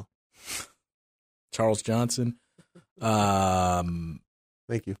hand, though. Charles Johnson.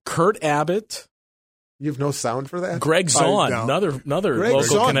 Thank you. Kurt Abbott. You have no sound for that? Greg Zaun, don't. another Greg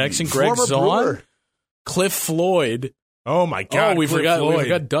local Zaun, connection. Greg former Zaun. Brewer. Cliff Floyd. Oh, my God. We Cliff forgot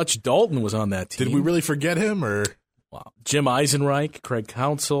Floyd. Dutch Dalton was on that team. Did we really forget him? Or Wow. Jim Eisenreich, Craig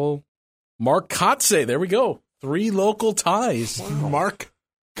Counsell, Mark Kotze. There we go. 3 local ties. Mark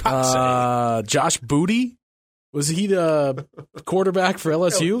Kotze? Josh Booty. Was he the quarterback for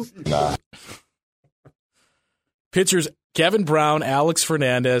LSU? Nah. Pitchers Kevin Brown, Alex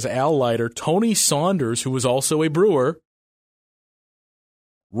Fernandez, Al Leiter, Tony Saunders, who was also a Brewer.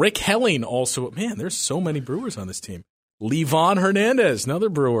 Rick Helling also. Man, there's so many Brewers on this team. Levon Hernandez, another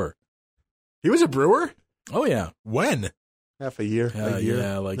Brewer. He was a Brewer? Oh, yeah. When? Half a year.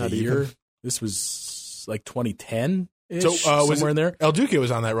 Yeah, like Not a year. even. This was like 2010-ish, So was somewhere in there. El Duque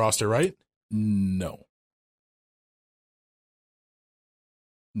was on that roster, right? No.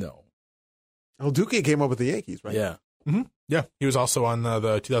 El Duque came up with the Yankees, right? Yeah. Mm-hmm. Yeah. He was also on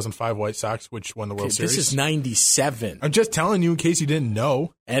the 2005 White Sox, which won the World Okay, Series. this is 97. I'm just telling you in case you didn't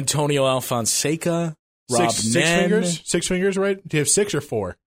know. Antonio Alfonseca, Rob Six Nen. fingers? 6 fingers, right? Do you have 6 or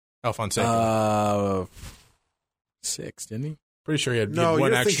 4? Alfonseca. 6, didn't he? Pretty sure he had No, one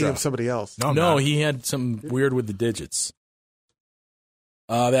you're extra. thinking of somebody else. No, I'm No, not. he had something weird with the digits.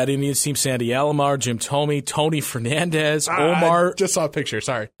 That Indians team, Sandy Alomar, Jim Thome, Tony Fernandez, I just saw a picture.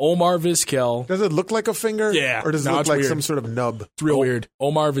 Sorry. Omar Vizquel, Does it look like a finger? Yeah. Or does it No, look it's like weird. some sort of nub? It's real weird.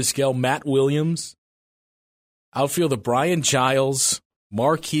 Omar Vizquel, Matt Williams, outfielder Brian Giles,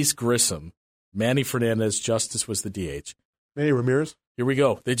 Marquise Grissom, Manny Fernandez, Justice was the DH. Manny Ramirez? Here we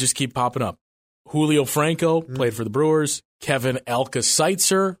go. They just keep popping up. Julio Franco played for the Brewers. Kevin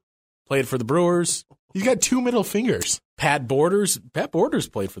Alka-Seitzer played for the Brewers. He's got 2 middle fingers. Pat Borders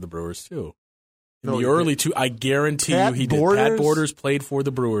played for the Brewers too. In No, the he early two, I guarantee Pat you he did. Borders? Pat Borders played for the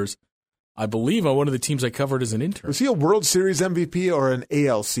Brewers. I believe on one of the teams I covered as an intern. Was he a World Series MVP or an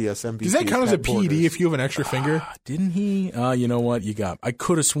ALCS MVP? Does that count as a Pat PED Borders? if you have an extra finger? Didn't he? You know what? I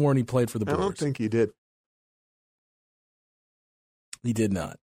could have sworn he played for the I Brewers. don't think he did. He did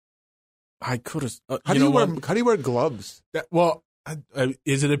not. I could have. How do you wear gloves?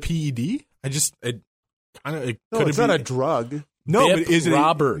 Is it a PED? It No, it's not a drug. No, Bip but is it?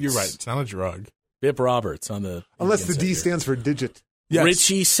 Roberts. You're right. It's not a drug. Bip Roberts on the Unless the D stands for digit. Yes.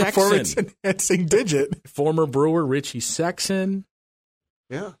 Richie Sexton. Performance-enhancing digit. Former Brewer Richie Sexton.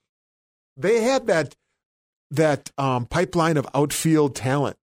 Yeah. They had that pipeline of outfield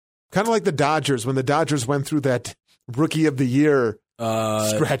talent. Kind of like the Dodgers, when the Dodgers went through that Rookie of the Year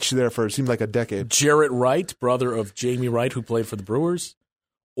stretch there for it seemed like a decade. Jarrett Wright, brother of Jamie Wright, who played for the Brewers.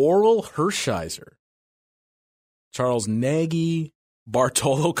 Oral Hershiser. Charles Nagy.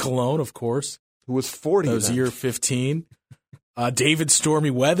 Bartolo Colon, of course. Who was 40. That was then. year 15. David Stormy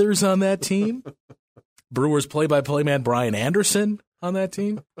Weathers on that team. Brewers play-by-play man Brian Anderson on that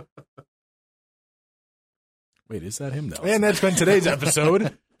team. Wait, is that him now? And that's been today's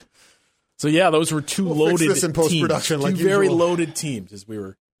episode. So, yeah, those were two We'll fix loaded this in post-production teams. like Two very usual. loaded teams, as we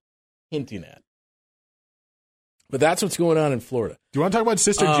were hinting at. But that's what's going on in Florida. Do you want to talk about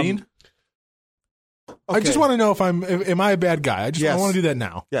Sister Jean? I Okay. just want to know am I a bad guy? I Yes. want to do that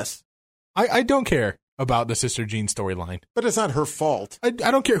now. Yes. I don't care about the Sister Jean storyline. But it's not her fault. I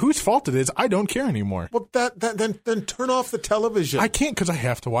don't care whose fault it is. I don't care anymore. Well, then turn off the television. I can't because I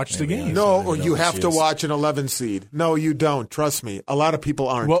have to watch the game. No, I or know you what have she to is. watch an 11 seed. No, you don't. Trust me. A lot of people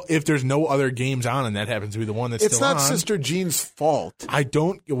aren't. Well, if there's no other games on and that happens to be the one that's it's still not on. Sister Jean's fault. I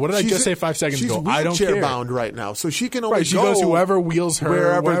don't. What did I just say 5 seconds ago? I don't She's wheelchair care. bound right now, so she can only Right, she go goes whoever wheels her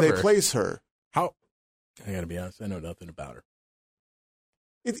wherever they wherever. place her. How? I got to be honest, I know nothing about her.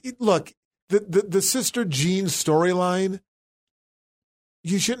 Look, the Sister Jean storyline,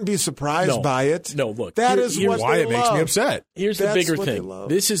 you shouldn't be surprised by it. No, look. That is here's what Why they it makes me love. upset. Here's That's the bigger what they thing. love.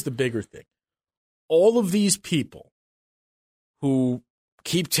 This is the bigger thing. All of these people who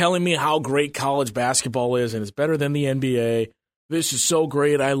keep telling me how great college basketball is and it's better than the NBA. This is so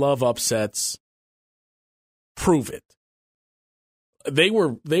great. I love upsets. Prove it. They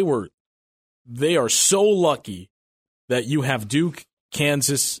are so lucky that you have Duke,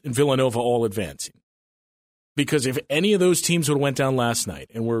 Kansas, and Villanova all advancing. Because if any of those teams would have went down last night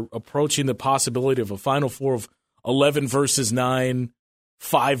and we're approaching the possibility of a Final Four of 11 versus 9,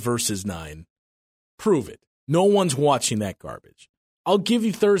 5 versus 9, prove it. No one's watching that garbage. I'll give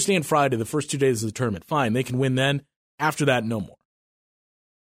you Thursday and Friday, the first 2 days of the tournament. Fine, they can win then. After that, no more.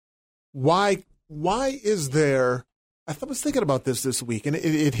 Why is there, I was thinking about this week, and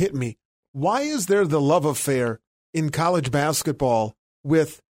it hit me. Why is there the love affair in college basketball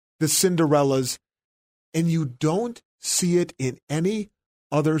with the Cinderellas, and you don't see it in any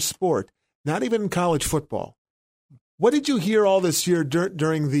other sport, not even in college football? What did you hear all this year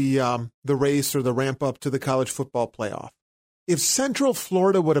during the race or the ramp up to the college football playoff? If Central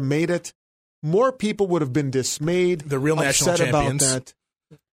Florida would have made it, more people would have been dismayed, The real national upset about champions. that,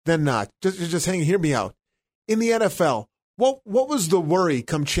 than not. Just hear me out. In the NFL, what was the worry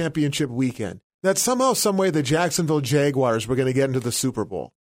come championship weekend? That somehow, some way, the Jacksonville Jaguars were going to get into the Super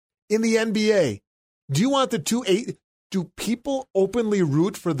Bowl. In the NBA, do you want the 2-8? Do people openly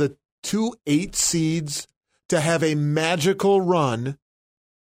root for the 2-8 seeds to have a magical run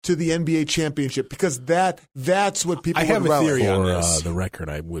to the NBA championship? Because that's what people I have would a relish. theory on For this. the record,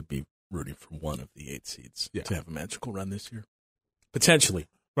 I would be rooting for one of the 8 seeds to have a magical run this year. Potentially.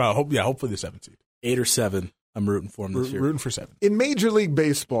 Well, hopefully the 7th seed. 8 or 7, I'm rooting for them this year. Rooting for 7. In Major League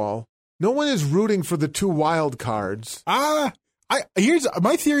Baseball, no one is rooting for the 2 wild cards. Here's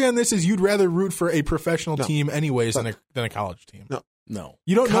my theory on this: is you'd rather root for a professional No. team anyways than a college team. No.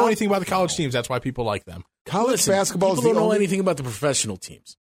 You don't know anything about the college teams. That's why people like them. College Listen, basketball is people the don't know only anything about the professional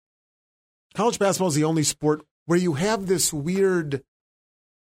teams. college basketball is the only sport where you have this weird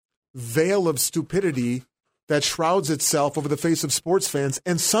veil of stupidity that shrouds itself over the face of sports fans,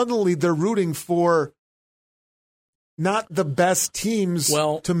 and suddenly they're rooting for not the best teams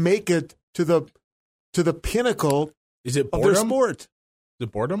to make it to the pinnacle Is it of boredom? their sport. Is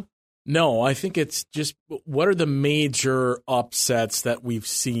it boredom? No, I think it's just what are the major upsets that we've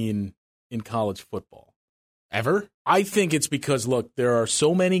seen in college football? Ever? I think it's because, look, there are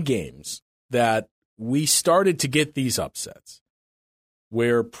so many games that we started to get these upsets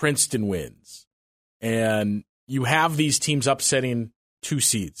where Princeton wins, and you have these teams upsetting 2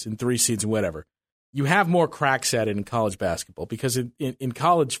 seeds and 3 seeds and whatever. You have more cracks at it in college basketball because in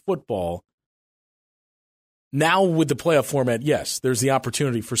college football, now with the playoff format, yes, there's the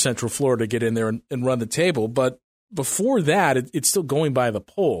opportunity for Central Florida to get in there and run the table. But before that, it's still going by the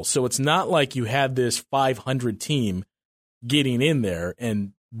polls. So it's not like you had this 500 team getting in there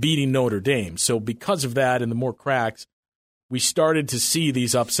and beating Notre Dame. So because of that and the more cracks, we started to see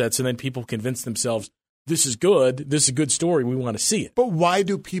these upsets, and then people convinced themselves, this is good, this is a good story, we want to see it. But why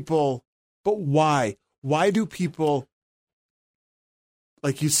do people,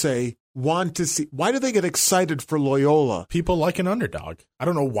 like you say, want to see? Why do they get excited for Loyola? People like an underdog. I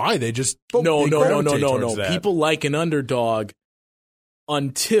don't know why they just No. gravitate towards that. People like an underdog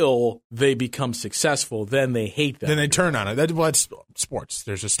until they become successful. Then they hate them. Then they turn on it. That's sports.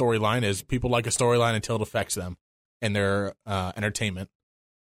 There's a storyline. Is people like a storyline until it affects them and their entertainment.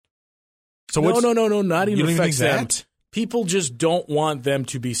 So no, not you even don't affects think them. that? People just don't want them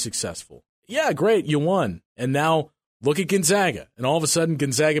to be successful. Yeah, great, you won, and now look at Gonzaga, and all of a sudden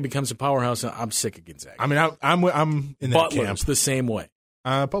Gonzaga becomes a powerhouse. And I'm sick of Gonzaga. I mean, I'm in that Butler's camp. the same way.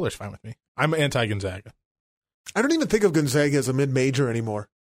 Butler's fine with me. I'm anti-Gonzaga. I don't even think of Gonzaga as a mid-major anymore.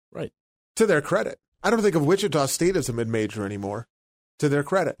 Right. To their credit. I don't think of Wichita State as a mid-major anymore. To their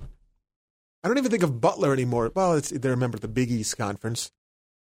credit. I don't even think of Butler anymore. Well, they're a member of the Big East Conference.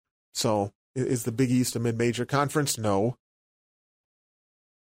 So, is the Big East a mid-major conference? No.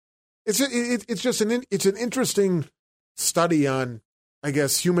 It's just an interesting study on, I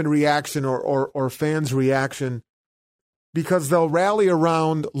guess, human reaction or fans' reaction, because they'll rally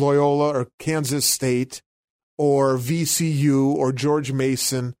around Loyola or Kansas State or VCU or George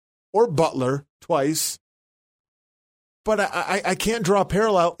Mason or Butler twice. But I can't draw a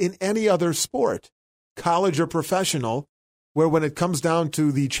parallel in any other sport, college or professional, where when it comes down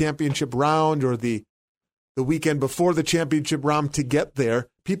to the championship round or the weekend before the championship round to get there,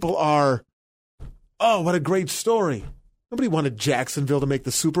 people are, oh, what a great story. Nobody wanted Jacksonville to make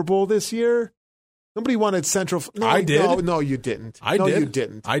the Super Bowl this year. Nobody wanted Central. No, I did. No, you didn't. I did. did. You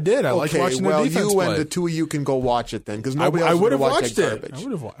didn't. I did. I liked watching their defense play. You and the two of you can go watch it then, because nobody I else would have watched watched that it. garbage. We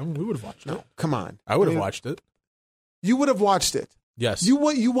would have watched it. No, come on. I would have watched it. You would have watched it. Yes. You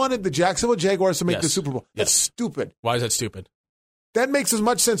wanted the Jacksonville Jaguars to make Yes. the Super Bowl. That's Yes. stupid. Why is that stupid? That makes as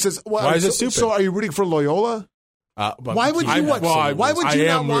much sense as Why is it stupid? So are you rooting for Loyola? Why would you want? Why would you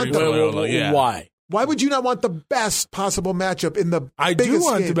not want Loyola? Yeah. Why? Why would you not want the best possible matchup in the I biggest do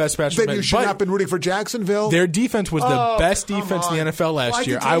want game? the best matchup. Then you should but not have been rooting for Jacksonville. Their defense was the Oh, best come defense in on. the NFL last Well, I can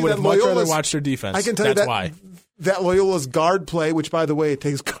year. tell I you would that have much rather Loyola's- watched their defense. I can tell you That's that why. that Loyola's guard play, which by the way, it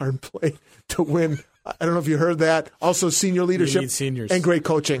takes guard play to win. I don't know if you heard that. Also, senior leadership need seniors. and great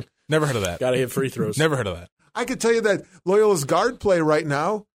coaching. Never heard of that. Got to hit free throws. Never heard of that. I can tell you that Loyola's guard play right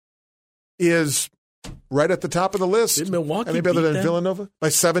now is right at the top of the list. Did Milwaukee Maybe other beat than them? Villanova by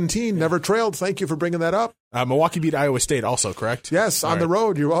 17, never trailed. Thank you for bringing that up. Milwaukee beat Iowa State also, correct? Yes, All on the right.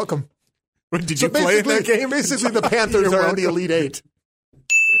 road. You're welcome. Did So you play in that basically, game? basically the Panthers are in the Elite Eight.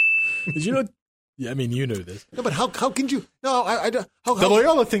 Did you know? Yeah, I mean, you knew this. No, but how can you? No, The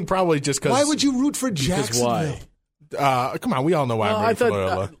Loyola thing probably just because. why would you root for Because Jacksonville? why? Come on, we all know why Well, I'm I rooting for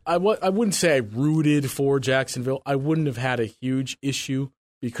thought Loyola. I wouldn't say I rooted for Jacksonville. I wouldn't have had a huge issue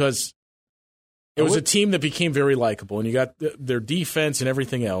because it was a team that became very likable, and you got their defense and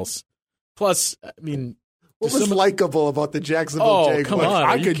everything else. Plus, I mean, What was likable about the Jacksonville Oh, Jaguars? come on. Are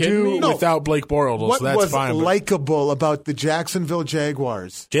I you could kidding do me? without Blake Bortles, What so that's was fine. but likable about the Jacksonville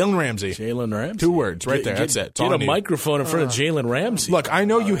Jaguars? Jalen Ramsey. Jalen Ramsey. 2 words right there. That's it. That's all Get I a need. microphone in front of Jalen Ramsey. Look, I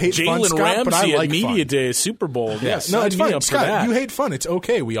know you hate fun, Jalen Scott, Ramsey but I like at Media fun. Day Super Bowl. Yes, No, sign it's me fine. up for Scott, that. you hate fun. It's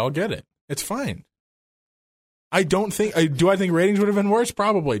okay. We all get it. It's fine. I don't think. Do I think ratings would have been worse?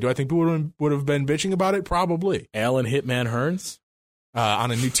 Probably. Do I think people would have been bitching about it? Probably. Alan Hitman Hearns.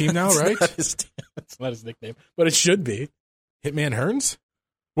 On a new team now, right? That's not his nickname, but it should be. Hitman Hearns.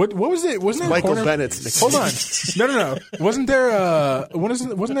 What was it? Wasn't there Michael a corner? Bennett's Hold on. No. Wasn't there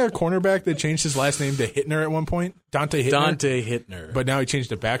wasn't there a cornerback that changed his last name to Hittner at one point? Dante Hittner. Dante Hittner. But now he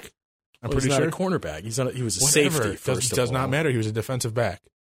changed it back. I'm Well, pretty he's sure. not a cornerback. He was a Whatever. safety. First Does of not all. matter. He was a defensive back.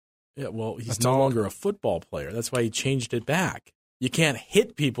 Yeah, well, he's That's no all. longer a football player. That's why he changed it back. You can't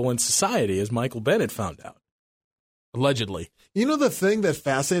hit people in society, as Michael Bennett found out. Allegedly. You know the thing that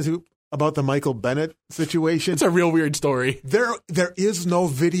fascinates me about the Michael Bennett situation? It's a real weird story. There is no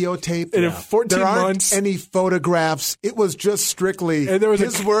videotape. In 14 there aren't months. any photographs. It was just strictly And there was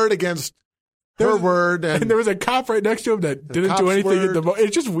his word against her word. And there was a cop right next to him that didn't cop's do anything at the word.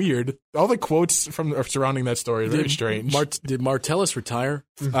 It's just weird. All the quotes from surrounding that story are very strange. Did Martellus retire?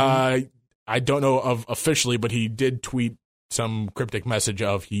 I don't know of officially, but he did tweet some cryptic message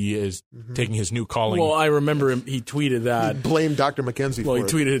of he is taking his new calling. Well, I remember him. He tweeted that. Blame Dr. McKenzie Well, he for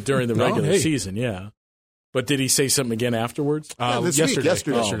it. tweeted it during the No, regular hey. season, yeah. But did he say something again afterwards? This yesterday. week,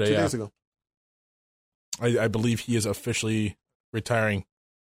 yesterday, 2 yeah. days ago. I believe he is officially retiring.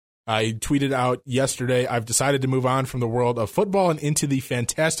 I tweeted out yesterday, I've decided to move on from the world of football and into the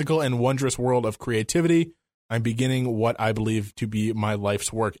fantastical and wondrous world of creativity. I'm beginning what I believe to be my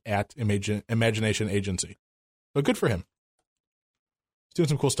life's work at Imagination Agency. So good for him. He's doing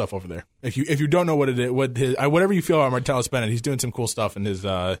some cool stuff over there. If you don't know what it is, whatever you feel about Martellus Bennett, he's doing some cool stuff in his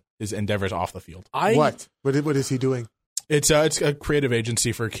endeavors off the field. What is he doing? It's a creative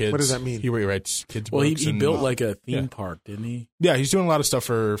agency for kids. What does that mean? He writes kids Well, books. he built like a theme yeah. park, didn't he? Yeah, he's doing a lot of stuff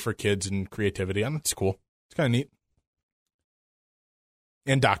for kids and creativity. And it's cool. It's kind of neat.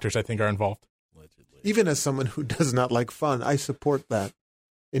 And doctors, I think, are involved. Allegedly. Even as someone who does not like fun, I support that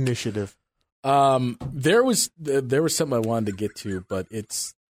initiative. There was something I wanted to get to, but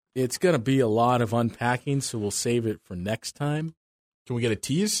it's going to be a lot of unpacking, so we'll save it for next time. Can we get a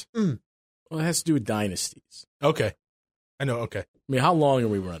tease? Well, it has to do with dynasties. Okay. I know, okay. I mean, how long are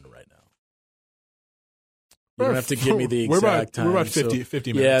we running right now? You don't have to give me the exact time. We're about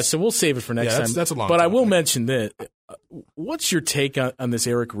 50 minutes. Yeah, so we'll save it for next time. That's a long But time. I will mention that. What's your take on this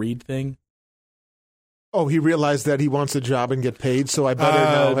Eric Reed thing? Oh, he realized that he wants a job and get paid, so I better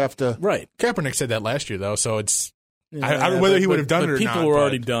now have to. Right. Kaepernick said that last year, though, so it's I Yeah, don't know whether he would have done it or people not. were but-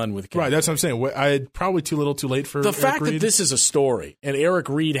 already done with Right, that's what I'm saying. I probably too little too late for the Eric fact that Reed. this is a story and Eric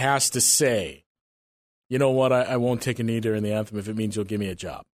Reed has to say, you know what, I won't take a knee during the anthem if it means you'll give me a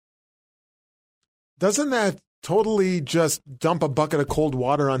job. Doesn't that totally just dump a bucket of cold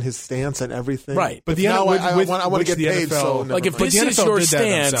water on his stance and everything? Right. But But the now with- I with- want to which get the paid. NFL So Like if But this the is NFL your did that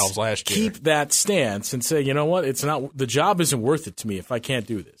stance, themselves last year. keep that stance and say, you know what, it's not the job isn't worth it to me if I can't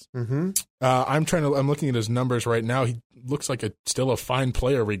do this. Mm-hmm. I'm looking at his numbers right now. He looks like still a fine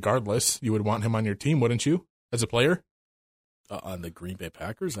player regardless. You would want him on your team, wouldn't you? As a player? On the Green Bay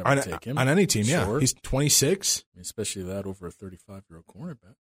Packers, I would take him. On any team, yeah. Sure. He's 26. Especially that over a 35-year-old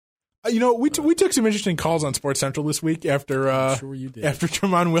cornerback. We took some interesting calls on Sports Central this week after I'm sure you did. after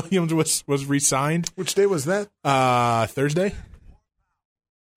Tramon Williams was re-signed. Which day was that? Thursday.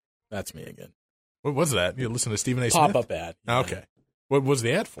 That's me again. What was that? You listen to Stephen A. Smith? Pop-up ad. Oh, okay. What was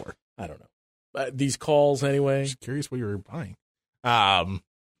the ad for? I don't know. These calls, anyway. Just curious what you were buying. Some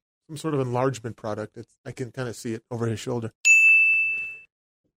sort of enlargement product. I can kind of see it over his shoulder.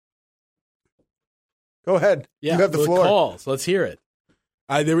 Go ahead. Yeah, You have the floor. calls. Let's hear it.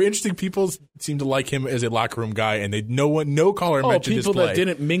 They were interesting. People seemed to like him as a locker room guy, and no caller mentioned his people play. that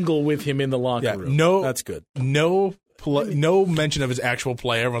didn't mingle with him in the locker room. No, That's good. No mention of his actual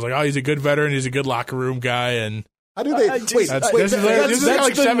play. Everyone's like, "Oh, he's a good veteran. He's a good locker room guy." And How do they? That's- Wait, that's- wait, this is- that's- this is That's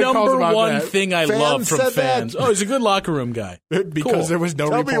like the 7 calls number about one that. thing I Fans love from said that. fans. Oh, he's a good locker room guy. because Cool. there was no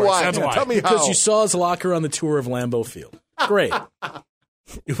Tell reports. me why. That's why. Tell me Because how. you saw his locker on the tour of Lambeau Field. Great.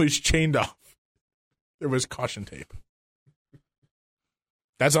 It was chained off. There was caution tape.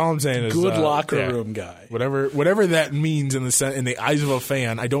 That's all I'm saying. Is Good locker yeah. room guy. Whatever that means in the eyes of a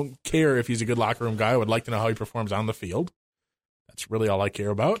fan. I don't care if he's a good locker room guy. I would like to know how he performs on the field. That's really all I care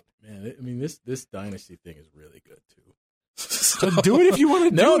about. Man, I mean, this dynasty thing is really good, too. So do it if you want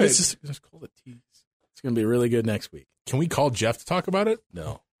to No, do it. this is called a tease. It's going to be really good next week. Can we call Jeff to talk about it?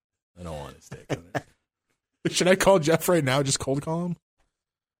 No, I don't want his take on it. Should I call Jeff right now? Just cold call him?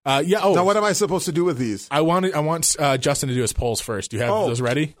 Yeah. Oh, Now, what am I supposed to do with these? I want Justin to do his polls first. Do you have those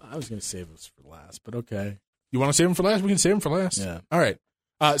ready? I was going to save this for last, but okay. You want to save them for last? We can save them for last. Yeah. All right.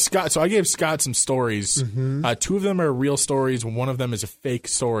 Scott. So I gave Scott some stories. Mm-hmm. 2 of them are real stories. One of them is a fake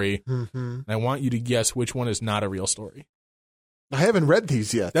story. Mm-hmm. And I want you to guess which one is not a real story. I haven't read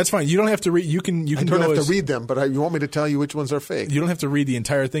these yet. That's fine. You don't have to read. You can. I don't go have as- to read them, but you want me to tell you which ones are fake. You don't have to read the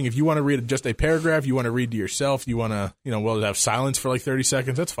entire thing. If you want to read just a paragraph, you want to read to yourself. You want to, we'll have silence for like 30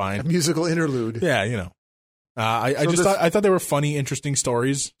 seconds. That's A fine. musical interlude. Yeah, I So just this- thought they were funny, interesting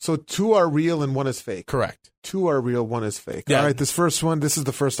stories. So 2 are real and 1 is fake. Correct. 2 are real, 1 is fake. Yeah. All right, this first one, this is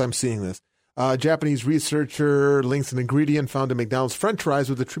the first time seeing this. Japanese researcher links an ingredient found in McDonald's French fries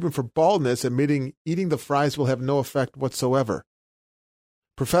with a treatment for baldness, admitting eating the fries will have no effect whatsoever.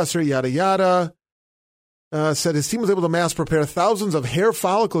 Professor yada yada said his team was able to mass prepare thousands of hair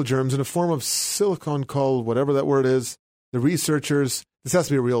follicle germs in a form of silicone called whatever that word is. The researchers, this has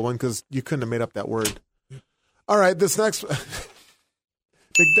to be a real one because you couldn't have made up that word. All right, this next.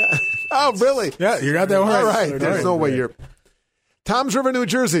 Oh, really? Yeah, you got that one All right. right, there's no way you're. Tom's River, New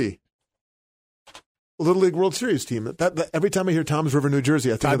Jersey. Little League World Series team. That every time I hear Tom's River, New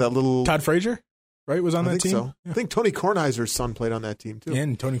Jersey, I think of that little. Todd Frazier, right, was on I that think team. so. I think Tony Kornheiser's son played on that team too.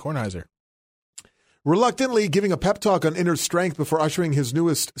 And Tony Kornheiser. Reluctantly giving a pep talk on inner strength before ushering his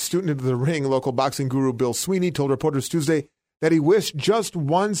newest student into the ring, local boxing guru Bill Sweeney told reporters Tuesday that he wished just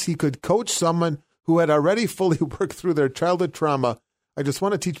once he could coach someone who had already fully worked through their childhood trauma. I just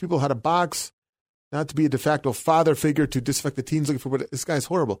want to teach people how to box, not to be a de facto father figure to disaffect the teens looking for what this guy's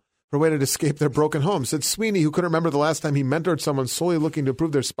horrible. For a way to escape their broken home, said Sweeney, who couldn't remember the last time he mentored someone solely looking to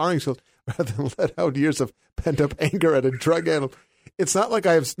improve their sparring skills rather than let out years of pent-up anger at a drug addict. It's not like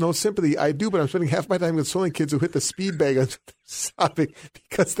I have no sympathy. I do, but I'm spending half my time consoling kids who hit the speed bag until they're sobbing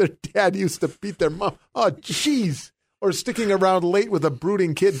because their dad used to beat their mom. Oh, jeez. Or sticking around late with a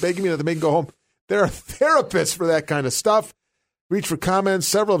brooding kid begging me that they may go home. There are therapists for that kind of stuff. Reach for comments.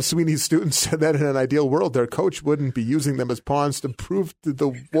 Several of Sweeney's students said that in an ideal world, their coach wouldn't be using them as pawns to prove to the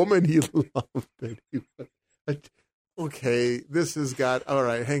woman he loved that he was. Okay, this has got... All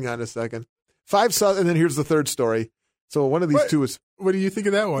right, hang on a second. And then here's the third story. So one of these two is... What do you think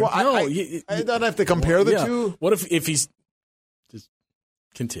of that one? Well, I don't have to compare the two. What if he's... Just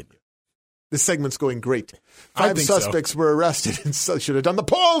continue. This segment's going great. 5 suspects were arrested in... Should have done the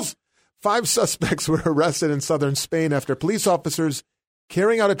polls! 5 suspects were arrested in southern Spain after police officers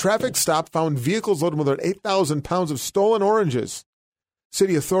carrying out a traffic stop found vehicles loaded with more than 8,000 pounds of stolen oranges.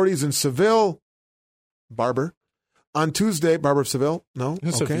 City authorities in Seville... Barber... On Tuesday, Barber of Seville? No?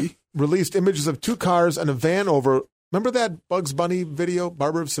 Okay. Released images of 2 cars and a van over... Remember that Bugs Bunny video,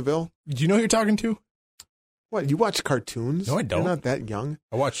 Barber of Seville? Do you know who you're talking to? What, you watch cartoons? No, I don't. You're not that young.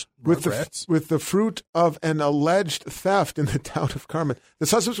 I watch with the fruit of an alleged theft in the town of Carmen. The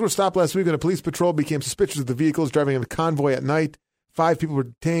suspects were stopped last week when a police patrol became suspicious of the vehicles driving in a convoy at night. 5 people were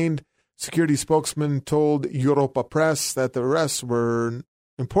detained. Security spokesman told Europa Press that the arrests were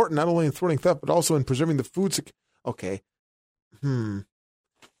important not only in thwarting theft, but also in preserving the food security. Okay.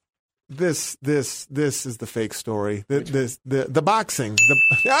 This is the fake story. The boxing.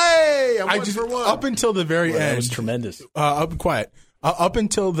 Hey, I'm one for one. Up until the very end. That was tremendous. Quiet. Up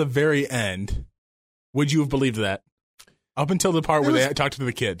until the very end, would you have believed that? Up until the part where they talked to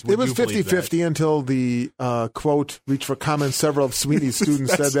the kids. It was 50-50 until the quote, reach for comments. Several of Sweeney's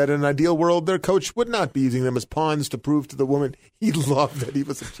students said that in an ideal world, their coach would not be using them as pawns to prove to the woman he loved that he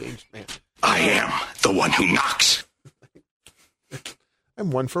was a changed man. I am the one who knocks.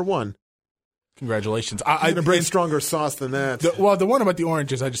 I'm one for one. Congratulations. I'm going to bring stronger sauce than that. The one about the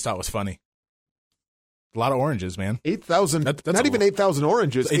oranges I just thought was funny. A lot of oranges, man. 8,000, not even 8,000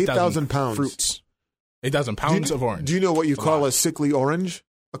 oranges, 8,000 pounds. Fruits. 8,000 pounds of orange. Do you know what you call a sickly orange?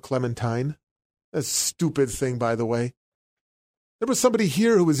 A clementine. That's a stupid thing, by the way. There was somebody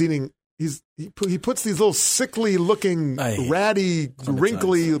here who was eating... He puts these little sickly-looking, ratty,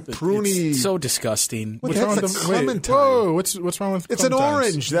 wrinkly, pruny... It's so disgusting. What's wrong with clementine? Whoa, what's wrong with clementines? It's an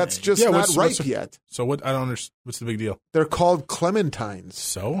orange that's just not ripe yet. So what? I don't understand. What's the big deal? They're called clementines.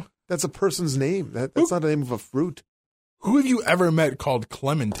 So? That's a person's name. That's not the name of a fruit. Who have you ever met called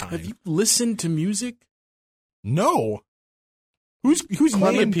Clementine? Have you listened to music? No. Who's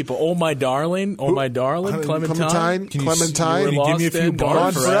naming people? Oh my darling, Clementine. Clementine. Can you give me a few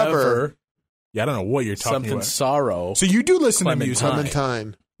bars? Forever. Yeah, I don't know what you're talking Something about. sorrow. So you do listen to music.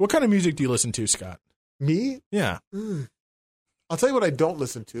 Clementine. What kind of music do you listen to, Scott? Me? Yeah. I'll tell you what I don't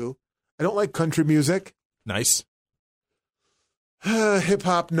listen to. I don't like country music. Nice. Hip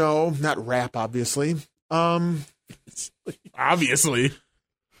hop, no. Not rap, obviously. Obviously.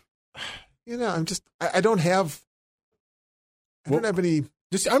 You know, I don't have any.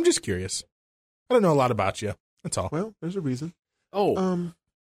 I'm just curious. I don't know a lot about you. That's all. Well, there's a reason. Oh.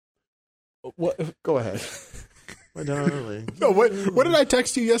 What? Go ahead. My darling. No, what did I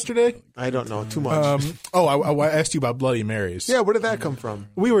text you yesterday? I don't know. Too much. I asked you about Bloody Marys. Yeah, where did that come from?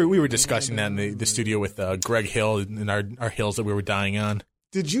 We were discussing that in the studio with Greg Hill and our hills that we were dying on.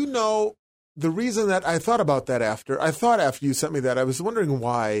 Did you know the reason that I thought about that after you sent me that, I was wondering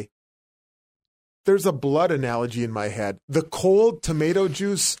why. There's a blood analogy in my head. The cold tomato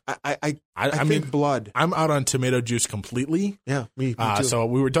juice, I think blood. I'm out on tomato juice completely. Yeah, me too. So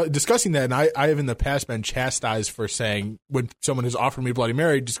we were discussing that, and I have in the past been chastised for saying, when someone has offered me Bloody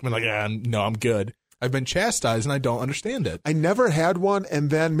Mary, just been like, no, I'm good. I've been chastised, and I don't understand it. I never had one,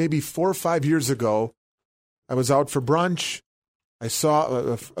 and then maybe 4 or 5 years ago, I was out for brunch. I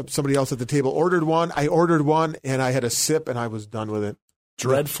saw somebody else at the table ordered one. I ordered one, and I had a sip, and I was done with it.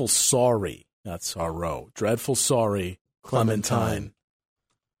 Dreadful sorry. Not sorrow. Dreadful sorry. Clementine.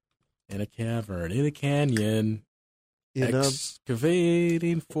 In a cavern, in a canyon,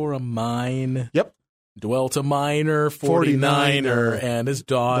 excavating for a mine. Yep. Dwelt a miner, 49er, and his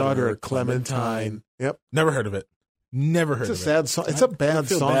daughter Clementine. Yep. Never heard of it. Never heard of it. It's a sad song. It's a bad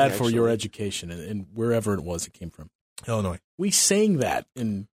song. I feel bad for your education and wherever it was it came from. Illinois. We sang that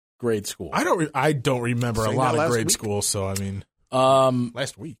in grade school. I don't remember a lot of grade school, so I mean,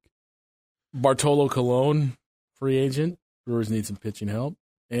 last week. Bartolo Colon, free agent. Brewers need some pitching help.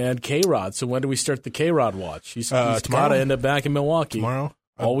 And K-Rod. So when do we start the K-Rod watch? He's got to end up back in Milwaukee. Tomorrow.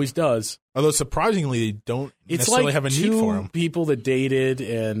 Always does. Although surprisingly, they don't necessarily have a need for him. It's like 2 people that dated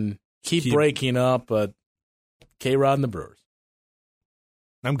and keep breaking up, but K-Rod and the Brewers.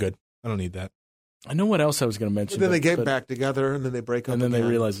 I'm good. I don't need that. I know what else I was going to mention. But then they get back together, and then they break up. And then again. they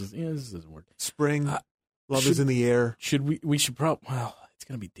realize, this doesn't work. Spring, love is in the air. We should probably, well, it's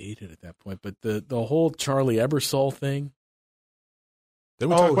going to be dated at that point, but the whole Charlie Ebersol thing. Did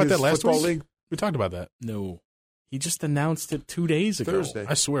we talk about that last week? League? We talked about that. No. He just announced it 2 days ago. Thursday.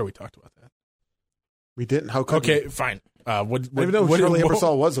 I swear we talked about that. We didn't. How could Okay, we? fine. What, I didn't even know Shirley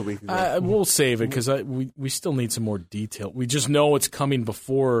Ebersol was a week ago. We'll save it because we still need some more detail. We just know it's coming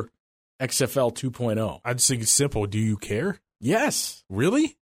before XFL 2.0. I just think it's simple. Do you care? Yes.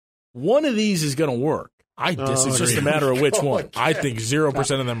 Really? One of these is going to work. I disagree. It's just a matter of which one. I think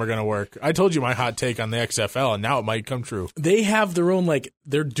 0% of them are going to work. I told you my hot take on the XFL, and now it might come true. They have their own,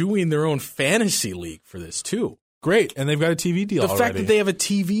 they're doing their own fantasy league for this, too. Great, and they've got a TV deal The fact that they have a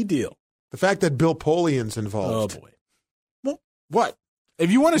TV deal. The fact that Bill Polian's involved. Oh, boy. What?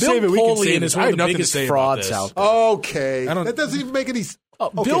 If you want to Bill save it, we can save Polian it. is I one have of the nothing to biggest say frauds about out this. there. Okay. That doesn't even make any sense.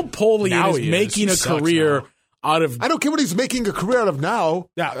 Okay. Bill Polian Now is he is. making He a sucks career now. out of... I don't care what he's making a career out of now.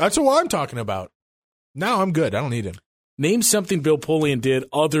 Yeah, that's what I'm talking about. Now I'm good. I don't need him. Name something Bill Polian did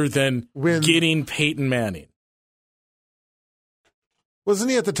other than getting Peyton Manning.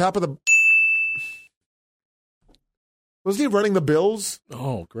 Wasn't he at the top of the... Wasn't he running the Bills?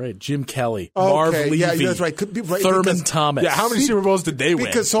 Oh, great. Jim Kelly. Okay, Marv Levy. yeah, that's right. Could be right Thurman because- Thomas. Yeah, how many Super Bowls did they win?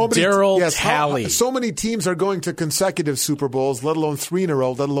 Because so many Darryl Talley. so many teams are going to consecutive Super Bowls, let alone 3 in a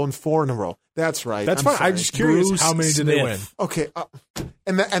row, let alone 4 in a row. That's right. That's I'm fine. sorry. I'm just curious Bruce how many did they win? Smith. Okay,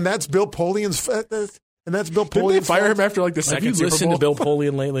 and that's Bill Polian's. And that's Bill Didn't Polian. they fire him after like the Have second you Super listened Bowl? to Bill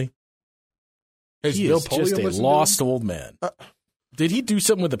Polian lately? Is He Bill is just Polian a listening to lost him? old man. Did he do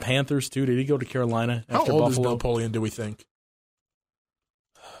something with the Panthers, too? Did he go to Carolina How after old Buffalo? is Bill Polian, do we think?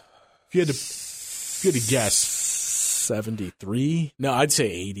 If you had to guess. 73? No, I'd say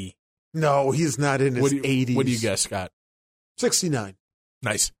 80. No, he's not in his 80s. What do you guess, Scott? 69.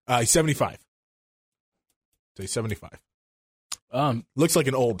 Nice. He's 75. So he's 75. Looks like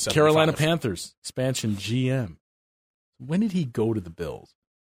an old 75. Carolina Panthers, expansion GM. When did he go to the Bills?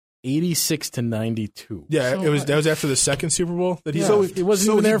 86 to 92. Yeah, that was after the second Super Bowl that he. Yeah. So He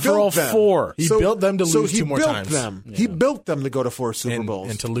wasn't even there for all them. four. He built them to lose two more times. Them. Yeah. He built them to go to 4 Super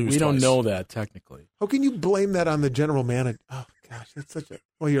Bowls. and to lose. We don't twice. know that technically. How can you blame that on the general manager? Oh gosh, that's such a.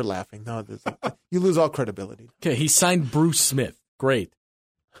 Well, you're laughing. No, you lose all credibility. Okay, he signed Bruce Smith. Great.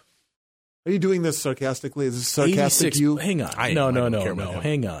 Are you doing this sarcastically? Is this sarcastic? 86. You? Hang on. I No. care about him.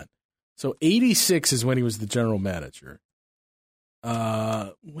 Hang on. So 86 is when he was the general manager.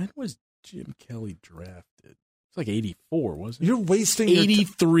 When was Jim Kelly drafted? It's like 84, wasn't it? You're wasting your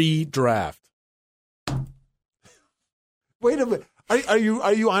 83 draft. Wait a minute. Are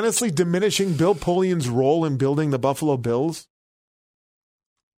you honestly diminishing Bill Polian's role in building the Buffalo Bills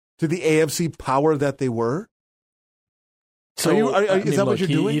to the AFC power that they were? Is that what you're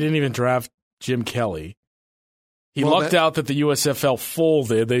doing? He didn't even draft Jim Kelly. He Well, lucked out that the USFL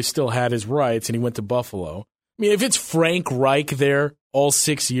folded. They still had his rights, and he went to Buffalo. I mean, if it's Frank Reich there all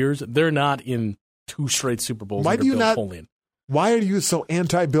 6 years, they're not in 2 straight Super Bowls Why under do you Bill not- Polian. Why are you so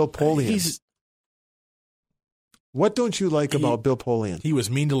anti-Bill Polian? What don't you like about Bill Polian? He was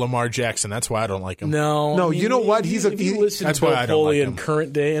mean to Lamar Jackson. That's why I don't like him. No, No, you know what? If you listen That's to Bill why I don't like Polian him.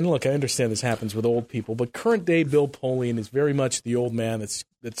 current day, and look, I understand this happens with old people, but current day Bill Polian is very much the old man that's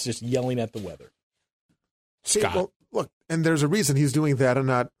just yelling at the weather. Scott. Well, look, and there's a reason he's doing that and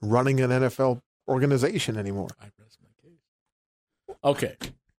not running an NFL organization anymore. I rest my case. Okay,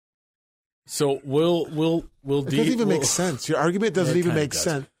 so we'll It doesn't even make sense. Your argument doesn't It even kinda make does.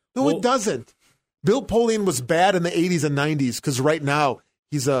 sense. No, Well- it doesn't. Bill Polian was bad in the 80s and 90s because right now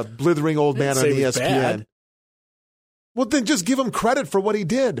he's a blithering old man on Didn't say he was ESPN. bad. Well, then just give him credit for what he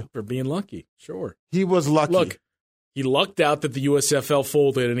did. For being lucky, sure. He was lucky. Look, he lucked out that the USFL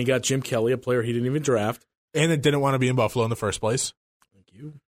folded, and he got Jim Kelly, a player he didn't even draft. And it didn't want to be in Buffalo in the first place. Thank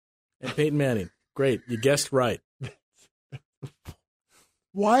you. And Peyton Manning. Great. You guessed right.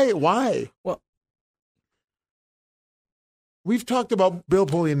 Why? Well, We've talked about Bill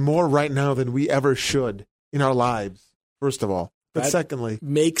Polian more right now than we ever should in our lives, first of all. But That- secondly,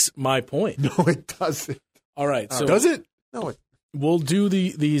 makes my point. no, it doesn't. All right. So Does it? No, we'll do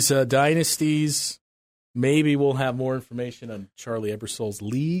these dynasties. Maybe we'll have more information on Charlie Ebersol's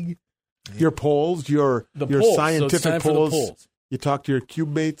league. your polls, your The polls. So it's scientific time for the polls. polls. You talk to your cube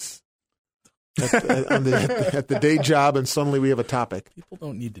mates at the day job, and suddenly we have a topic. People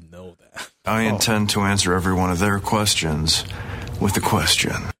don't need to know that. I intend to answer every one of their questions with a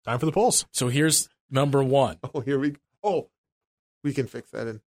question. Time for the polls. So here's number one. We can fix that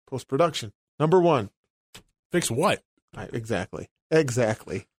in post-production. Number 1. Fix what? Right, exactly.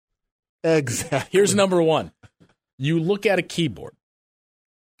 Here's number one. You look at a keyboard.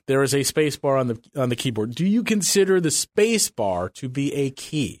 There is a space bar on the keyboard. Do you consider the space bar to be a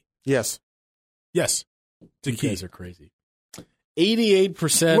key? Yes. Yes. It's a You key. guys are crazy.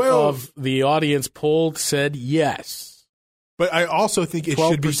 88% Well- of the audience polled said yes. But I also think it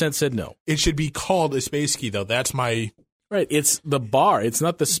should be 12% said no. It should be called a space key, though. That's my Right. It's the bar. It's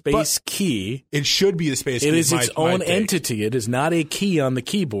not the space key. It should be the space key. It is its own entity. It is not a key on the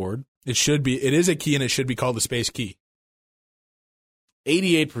keyboard. It should be. It is a key, and it should be called the space key.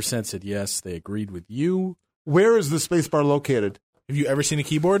 88% said yes. They agreed with you. Where is the space bar located? Have you ever seen a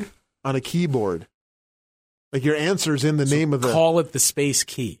keyboard? On a keyboard. Like your answer's in the name of the. Call it the space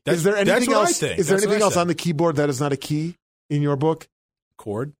key. Is there anything that's what else? I think. Is there That's what anything I else said. on the keyboard that is not a key in your book?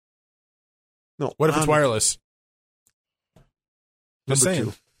 Chord. No. What if it's wireless? Just Number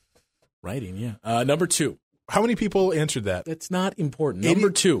saying. 2. Writing, yeah. Number 2. How many people answered that? That's not important. Number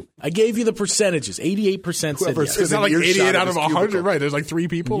 2. I gave you the percentages. 88% said Whoever yes. says It's not like earshot 88 of out of his 100, cubicle. right? There's like 3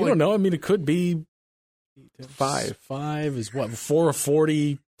 people. You don't know. I mean, it could be 5. 5 is what?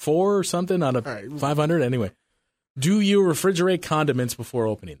 444 or something out of 500? Anyway. Do you refrigerate condiments before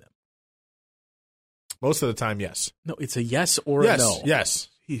opening them? Most of the time, yes. No, it's a yes or Yes, a no. yes.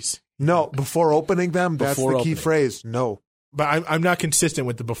 He's, No, before opening them, that's Before the key opening. phrase. No. but I'm not consistent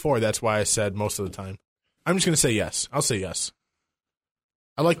with the before. That's why I said most of the time. I'm just going to say yes. I'll say yes.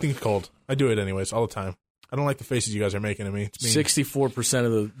 I like things cold. I do it anyways, all the time. I don't like the faces you guys are making at me. It's mean. 64%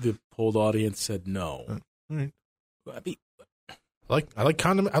 of the polled audience said no. All right. I mean, I like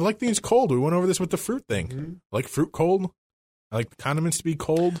condiment. I like things cold. We went over this with the fruit thing. Mm-hmm. I like fruit cold. I like the condiments to be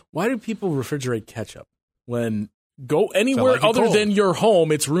cold. why do people refrigerate ketchup when go anywhere like it other cold. than your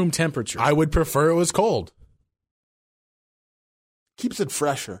home? It's room temperature. I would prefer it was cold. Keeps it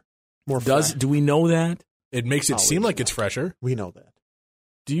fresher. More Does fresh. do we know that? It makes it Oh, seem we like know. it's fresher. We know that.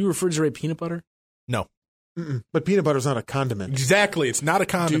 Do you refrigerate peanut butter? No. Mm-mm. But peanut butter's not a condiment. Exactly. It's not a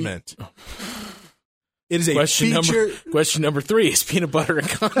condiment. It is a Question feature. question number 3 is peanut butter a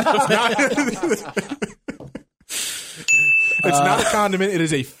condiment? It's not a condiment. It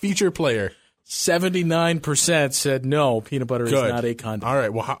is a feature player. 79% said no. Peanut butter Good. is not a condiment. All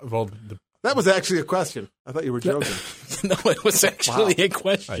right. Well, That was actually a question. I thought you were joking. No, it was actually a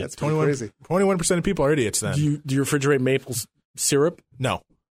question. That's pretty crazy. 21% of people are idiots then. Do you refrigerate maple syrup? No.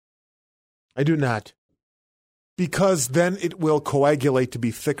 I do not. Because then it will coagulate to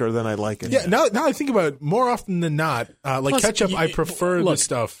be thicker than I like it. Yeah. Now I think about it, more often than not, like Plus, ketchup, you- I prefer look, the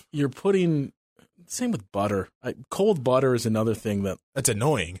stuff. You're putting same with butter. Cold butter is another thing that That's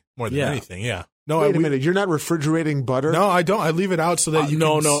annoying more than Yeah. anything. Yeah. No. Wait a minute. You're not refrigerating butter? No, I don't. I leave it out so that you.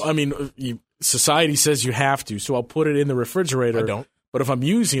 no. can, I mean, society says you have to, so I'll put it in the refrigerator. I don't. But if I'm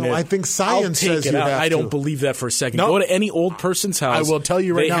using No, it, I think science I'll take says it you out. have I don't to. believe that for a second. No. Go to any old person's house. I will tell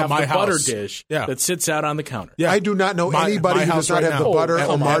you right they now, have my the butter house. dish Yeah. that sits out on the counter. Yeah. I do not know anybody my who house does not right have the now. butter At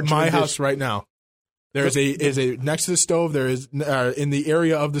or my margarine house dish. right now. There is a next to the stove. There is in the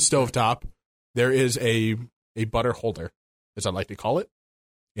area of the stovetop. There is a butter holder, as I like to call it,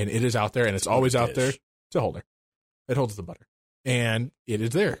 and it is out there, and it's always out there. It's a holder. It holds the butter, and it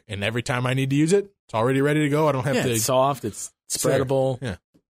is there. And every time I need to use it, it's already ready to go. I don't have to. It's soft. It's spreadable. Yeah,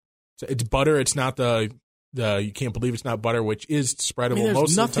 so it's butter. It's not the you can't believe it's not butter, which is spreadable There's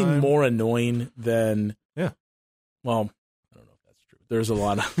most nothing of the time. more annoying than Yeah. Well, I don't know if that's true. There's a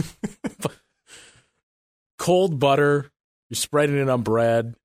lot of cold butter. You're spreading it on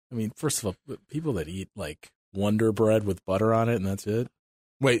bread. I mean, first of all, people that eat like Wonder Bread with butter on it and that's it.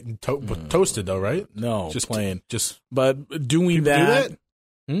 Wait, toasted though, right? No, Just plain. Just But doing people that,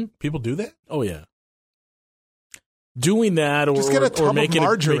 do that. People do that. oh yeah, doing that, or Just get a tub or of making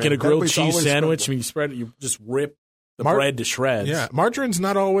margarine. making a That grilled way it's cheese always sandwich. spreadable. I mean, you spread it. You just rip the Mar- bread to shreds. Yeah, margarine's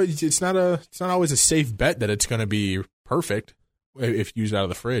not always. It's not always a safe bet that it's going to be perfect if used out of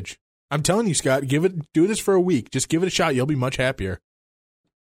the fridge. I'm telling you, Scott, do this for a week. Just give it a shot. You'll be much happier.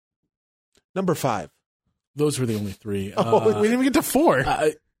 Number 5. Those were the only 3. We didn't even get to 4.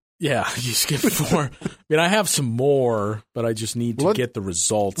 Yeah, you skipped 4. I mean, I have some more, but I just need to What? get the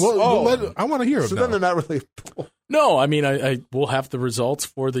results. Well, I want to hear So them. then they're not really. No, I mean, I will have the results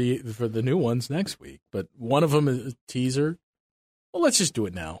for the new ones next week. But one of them is a teaser. Well, let's just do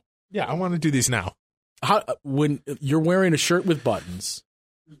it now. Yeah, I want to do these now. When you're wearing a shirt with buttons,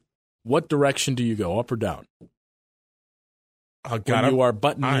 what direction do you go, up or down? Oh God, When you are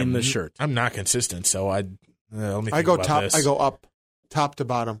buttoning the shirt. I'm not consistent, so let me. Think I go about top. this. I go up, top to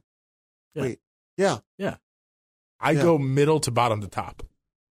bottom. Yeah. Wait. Yeah. I go middle to bottom to top.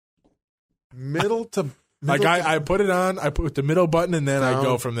 Middle to. Like I put it on. I put the middle button, and then I Down.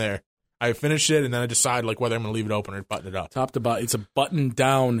 go from there. I finish it, and then I decide like whether I'm going to leave it open or button it up. Top to bottom. It's a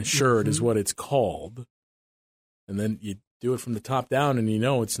button-down shirt is what it's called. And then you do it from the top down, and you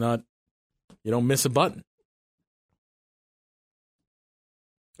know it's not – you don't miss a button.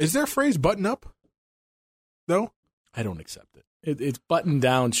 Is there a phrase button up? No. I don't accept it. It's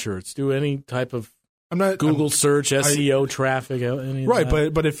button-down shirts. Do any type of I'm not Google search, SEO, traffic, any of right.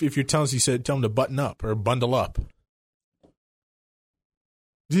 that. But if you're telling us, tell them to button up or bundle up.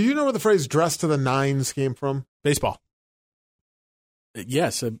 Do you know where the phrase "dress to the nines" came from? Baseball.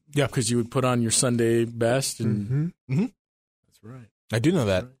 Yes, yeah, because you would put on your Sunday best, and that's right. I do know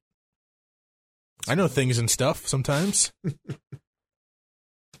that. I know things and stuff sometimes.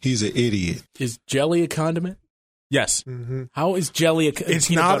 He's an idiot. Is jelly a condiment? Yes. Mm-hmm. How is jelly a condiment? It's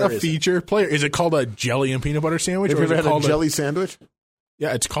not a feature player. Is it called a jelly and peanut butter sandwich? Have you or is ever it had called a jelly sandwich?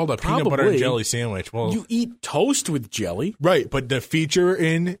 Yeah, it's called a peanut butter and jelly sandwich. Well, you eat toast with jelly. Right, but the feature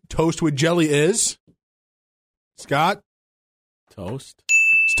in toast with jelly is, Scott? Toast.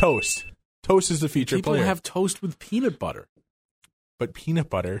 It's toast. Toast is the feature People player. have toast with peanut butter. But peanut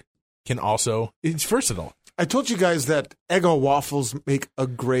butter can also, it's versatile. I told you guys that Eggo waffles make a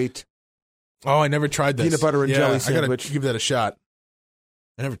great Oh, I never tried this. peanut butter and jelly I sandwich. gotta give that a shot.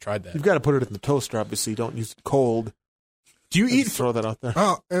 I never tried that. You've got to put it in the toaster, obviously. Don't use it cold. Do you eat? Throw that out there.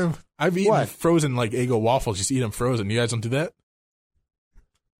 Oh, I've eaten What? frozen like Eggo waffles. Just eat them frozen. You guys don't do that?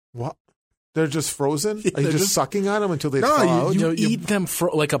 What? They're just frozen? Yeah, Are you they're just just- sucking on them until they No, thaw out? You eat them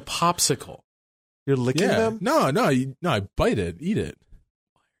like a popsicle. You're licking them? No, I bite it, eat it.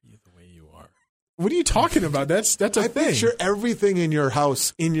 Why are you the way you are? What are you talking about? That's a I thing. picture everything in your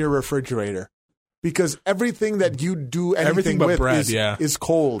house in your refrigerator because everything that you do anything Everything but with bread, is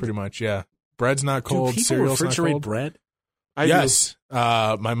cold. Pretty much, yeah. Bread's not cold. Do people Cereal's not refrigerate cold. bread? I Yes,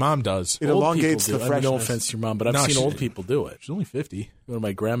 my mom does. It Old elongates people the do. I mean, no freshness. offense to your mom, but I've No, seen she- old people do it. She's only 50. Go to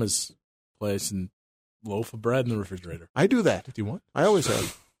my grandma's place and loaf of bread in the refrigerator. I do that. 51? I always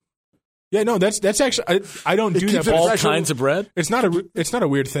have. Yeah, no, that's actually I don't It do keeps that. it All fresh. kinds of bread. It's not a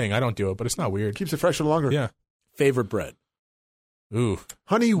weird thing. I don't do it, but it's not weird. Keeps it fresher longer. Yeah. Favorite bread, Ooh,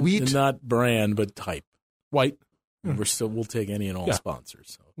 Honey wheat. and not brand, but type. white, And we'll take any and all Yeah.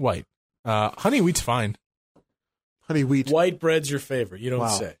 sponsors. So. white. Honey wheat's fine. Honey wheat. White bread's your favorite. You don't Wow.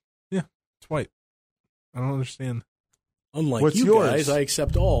 say. It's white. I don't understand. Unlike What's you yours? guys, I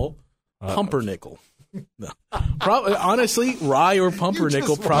accept all pumpernickel. No. Honestly, rye or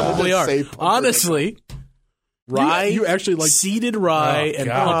pumpernickel just probably wanted to are. say pumpernickel. Honestly, rye, You actually like seeded rye Oh, and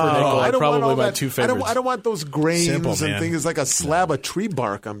God. pumpernickel I are don't want probably all my that. two favorites. I don't want those grains Simple, and man. things. It's like a slab of tree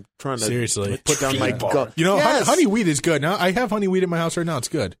bark. I'm trying to Seriously. put down my Tree gut. You know, Yes. honey wheat is good. Now I have honey wheat in my house right now. It's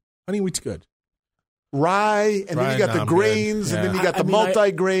good. Honey wheat's good. Rye, and then Rye, you got no, the I'm grains, good. and then Yeah. you got the I mean, I-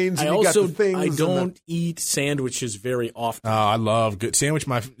 multi-grains, I and you got also the things. I and don't eat sandwiches very often. I love good sandwich.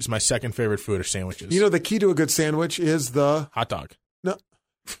 Is my second favorite food are sandwiches. You know, the key to a good sandwich is the hot dog. no.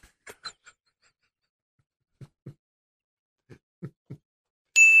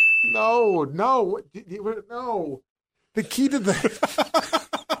 No. The key to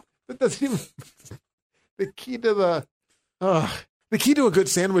the that doesn't even. The key to a good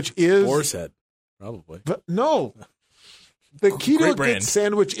sandwich is Boar's head, probably. But no. The key to Great a brand. good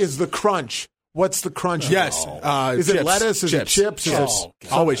sandwich is the crunch. What's the crunch? Yes. Is it chips. lettuce? Is it chips? Is it- Oh,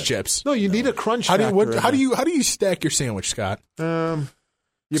 God. Always chips. No, you need a crunch. How do factor how in do you stack your sandwich, Scott? there.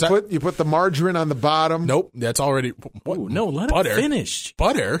 You So- put the margarine on the bottom. Nope, that's already what? Ooh, no, let butter. it finish.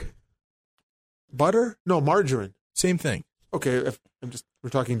 Butter, Butter? No, margarine. same thing. Okay, we're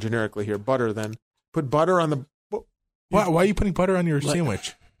talking generically here. Butter then. Put butter on the Why are you putting butter on your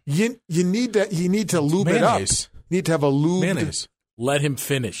sandwich? you need to lube it up. Mayonnaise. You need to have a lube. Mayonnaise. Let him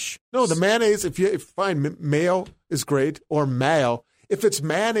finish. No, the mayonnaise, if you find mayo is great or mayo. If it's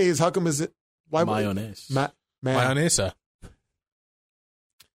mayonnaise, how come is it why Mayonnaise. Mayonnaise.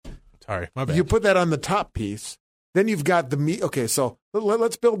 Sorry, my bad. You put that on the top piece. Then you've got the meat. Okay, so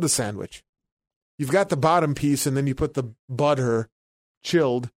let's build the sandwich. You've got the bottom piece, and then you put the butter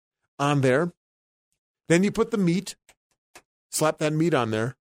chilled on there. Then you put the meat. Slap that meat on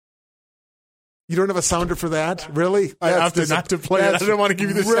there. You don't have a sounder for that? Really? I opted not to play it. I didn't want to give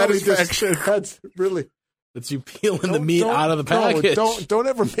you the satisfaction. That's really... That's you peeling the meat out of the no, package. don't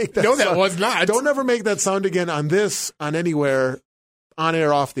ever make that No, that sound. was not. Don't ever make that sound again on anywhere, on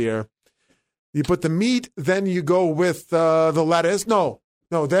air, off the air. You put the meat, then you go with the lettuce. No,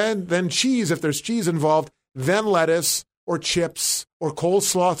 then cheese, if there's cheese involved, then lettuce or chips or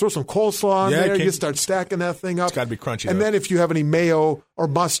coleslaw. Throw some coleslaw on there. You start stacking that thing up. It's got to be crunchy. And though. then if you have any mayo or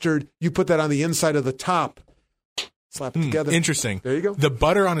mustard, you put that on the inside of the top. Slap it together. Interesting. There you go. The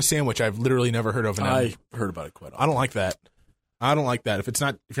butter on a sandwich, I've literally never heard of. And I heard about it quite often. I don't like that. I don't like that. If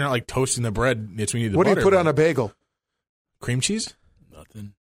you're not like toasting the bread, it's when you need the What do butter. you put on a bagel? Cream cheese,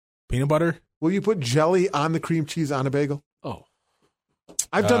 Nothing. peanut butter. Will you put jelly on the cream cheese on a bagel? Oh,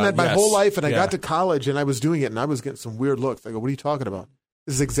 I've done that my yes. whole life, and I Yeah. got to college, and I was doing it, and I was getting some weird looks. I go, what are you talking about?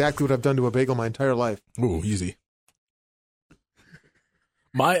 This is exactly what I've done to a bagel my entire life. Ooh, easy.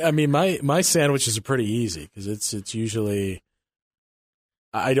 My sandwiches are pretty easy because it's usually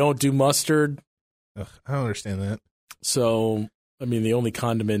I don't do mustard. Ugh, I don't understand that. So the only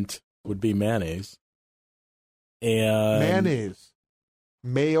condiment would be mayonnaise. And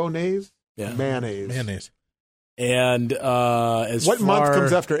mayonnaise, yeah, mayonnaise. And what month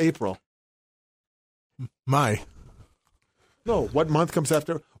comes after April? What month comes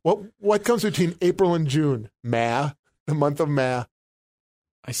after? What comes between April and June? The month of May.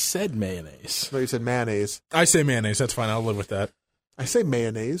 I said mayonnaise. No, you said mayonnaise. I say mayonnaise. That's fine. I'll live with that. I say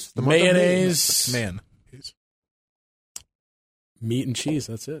mayonnaise. The mayonnaise. Meat and cheese.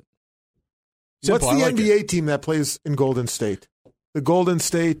 That's it. Simple. What's the NBA team that plays in Golden State? The Golden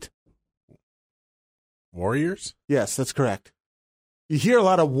State Warriors? Yes, that's correct. You hear a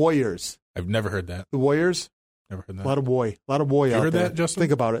lot of Warriors. I've never heard that. The Warriors? Never heard that. A lot of boy you out heard there. That, Justin?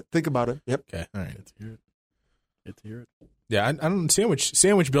 Think about it. Yep. Okay. All right. Get to hear it. Yeah, I don't.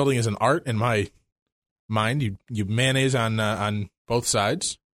 Sandwich building is an art in my mind. You mayonnaise on both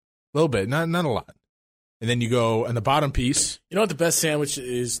sides, a little bit, not a lot, and then you go on the bottom piece. You know what the best sandwich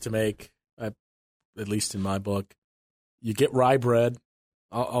is to make, at least in my book. You get rye bread.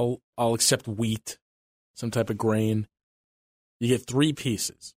 I'll accept wheat, some type of grain. You get 3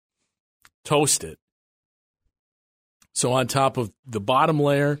 pieces. Toast it. So on top of the bottom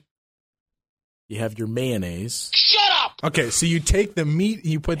layer, you have your mayonnaise. Shut up! Okay, so you take the meat,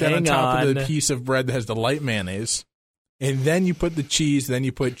 you put that on top of the piece of bread that has the light mayonnaise, and then you put the cheese, then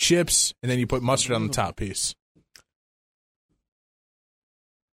you put chips, and then you put mustard on the top piece.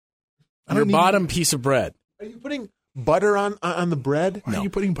 Your bottom piece of bread. Are you putting butter on the bread? Why are you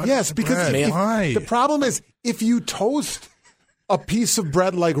putting butter Yes, on the because bread? Why? The problem is if you toast a piece of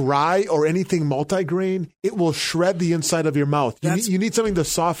bread like rye or anything multigrain, it will shred the inside of your mouth. You need something to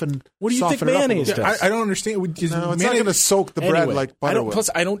soften. What do you think mayonnaise does? I don't understand. It's not going to soak the bread like butter will. Plus,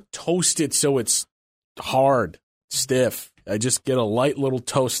 I don't toast it so it's hard, stiff. I just get a light little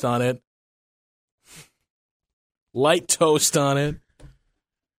toast on it. Light toast on it.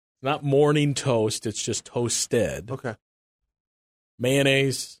 Not morning toast. It's just toasted. Okay.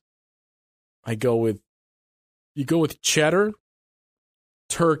 Mayonnaise. You go with cheddar,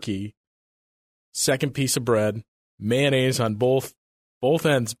 turkey, second piece of bread, mayonnaise on both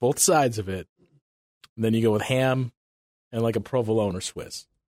ends, both sides of it. And then you go with ham and like a provolone or Swiss.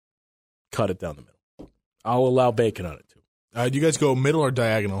 Cut it down the middle. I'll allow bacon on it too. Do you guys go middle or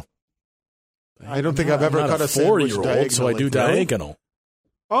diagonal? I don't think I've ever cut a sandwich diagonally. So I do diagonal.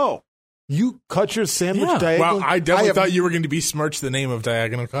 Oh, you cut your sandwich diagonal? Well, I definitely thought you were going to besmirch the name of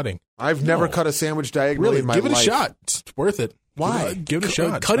diagonal cutting. I've never cut a sandwich diagonally in my life. Give it a shot. It's worth it. Why? Give it a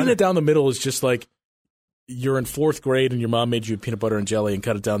shot. Cutting it down the middle is just like you're in 4th grade and your mom made you peanut butter and jelly and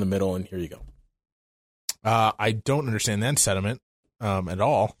cut it down the middle and here you go. I don't understand that sentiment at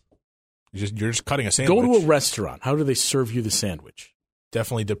all. You're just cutting a sandwich. Go to a restaurant. How do they serve you the sandwich?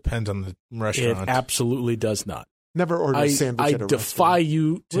 Definitely depends on the restaurant. It absolutely does not. Never ordered a sandwich at a restaurant. I defy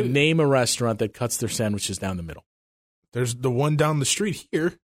you to name a restaurant that cuts their sandwiches down the middle. There's the one down the street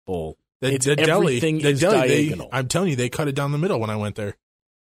here. Bull. The deli. Diagonal. I'm telling you, they cut it down the middle when I went there.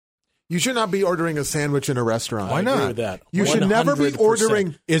 You should not be ordering a sandwich in a restaurant. Why not? I agree with that. You should never be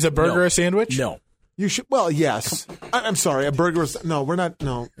ordering. Is a burger a sandwich? No. You should. Well, yes. I'm sorry. A burger is. No, we're not.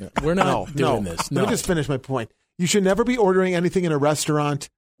 No. We're not doing this. No. Let me just finish my point. You should never be ordering anything in a restaurant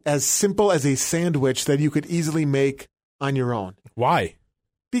as simple as a sandwich that you could easily make on your own. Why?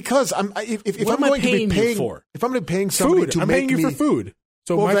 Because if I'm going to be paying somebody food. to I'm make paying you for food.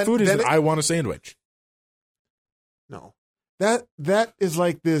 So my food is I want a sandwich. No. That is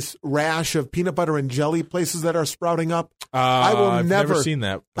like this rash of peanut butter and jelly places that are sprouting up. I've never seen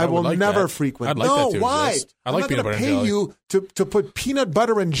that. I will never frequent. I'd like that to why? exist. I like peanut butter and jelly. I'm not going to pay you to put peanut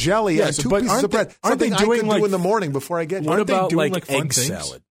butter and jelly on 2 pieces of bread. Something I could do in the morning before I get. What about like egg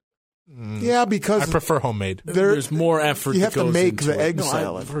salad? Yeah, because I prefer homemade. There's more effort. You have to make the egg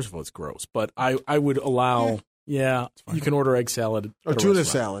salad. First of all, it's gross, but I would allow. Yeah, you can order egg salad or tuna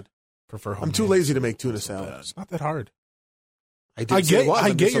salad. Prefer homemade. I'm too lazy to make tuna salad. It's not that hard. I get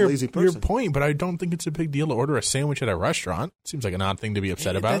your point, but I don't think it's a big deal to order a sandwich at a restaurant. It seems like an odd thing to be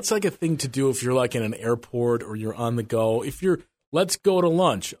upset about. That's like a thing to do if you're like in an airport or you're on the go. If you're, let's go to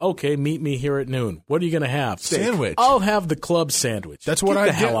lunch. Okay, meet me here at noon. What are you going to have? Sandwich. I'll have the club sandwich. That's what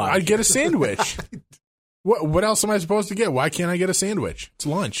I'd get. I'd get a sandwich. What else am I supposed to get? Why can't I get a sandwich? It's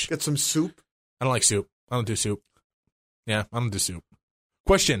lunch. Get some soup. I don't like soup. I don't do soup. Yeah, I don't do soup.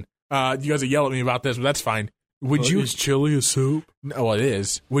 Question. You guys will yell at me about this, but that's fine. Is chili a soup? No, well, it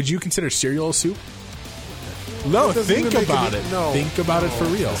is. Would you consider cereal a soup? No, think about it. No. Think about it for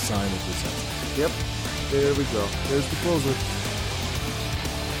real. Yep. There we go. There's the closer.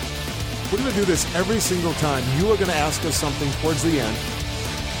 We're going to do this every single time. You are going to ask us something towards the end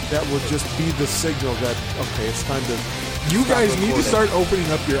that will just be the signal that, okay, it's time to. You guys need to start opening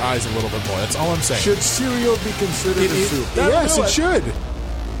up your eyes a little bit more. That's all I'm saying. Should cereal be considered a soup? Yes, it should.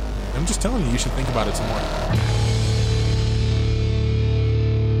 I'm just telling you, you should think about it some more.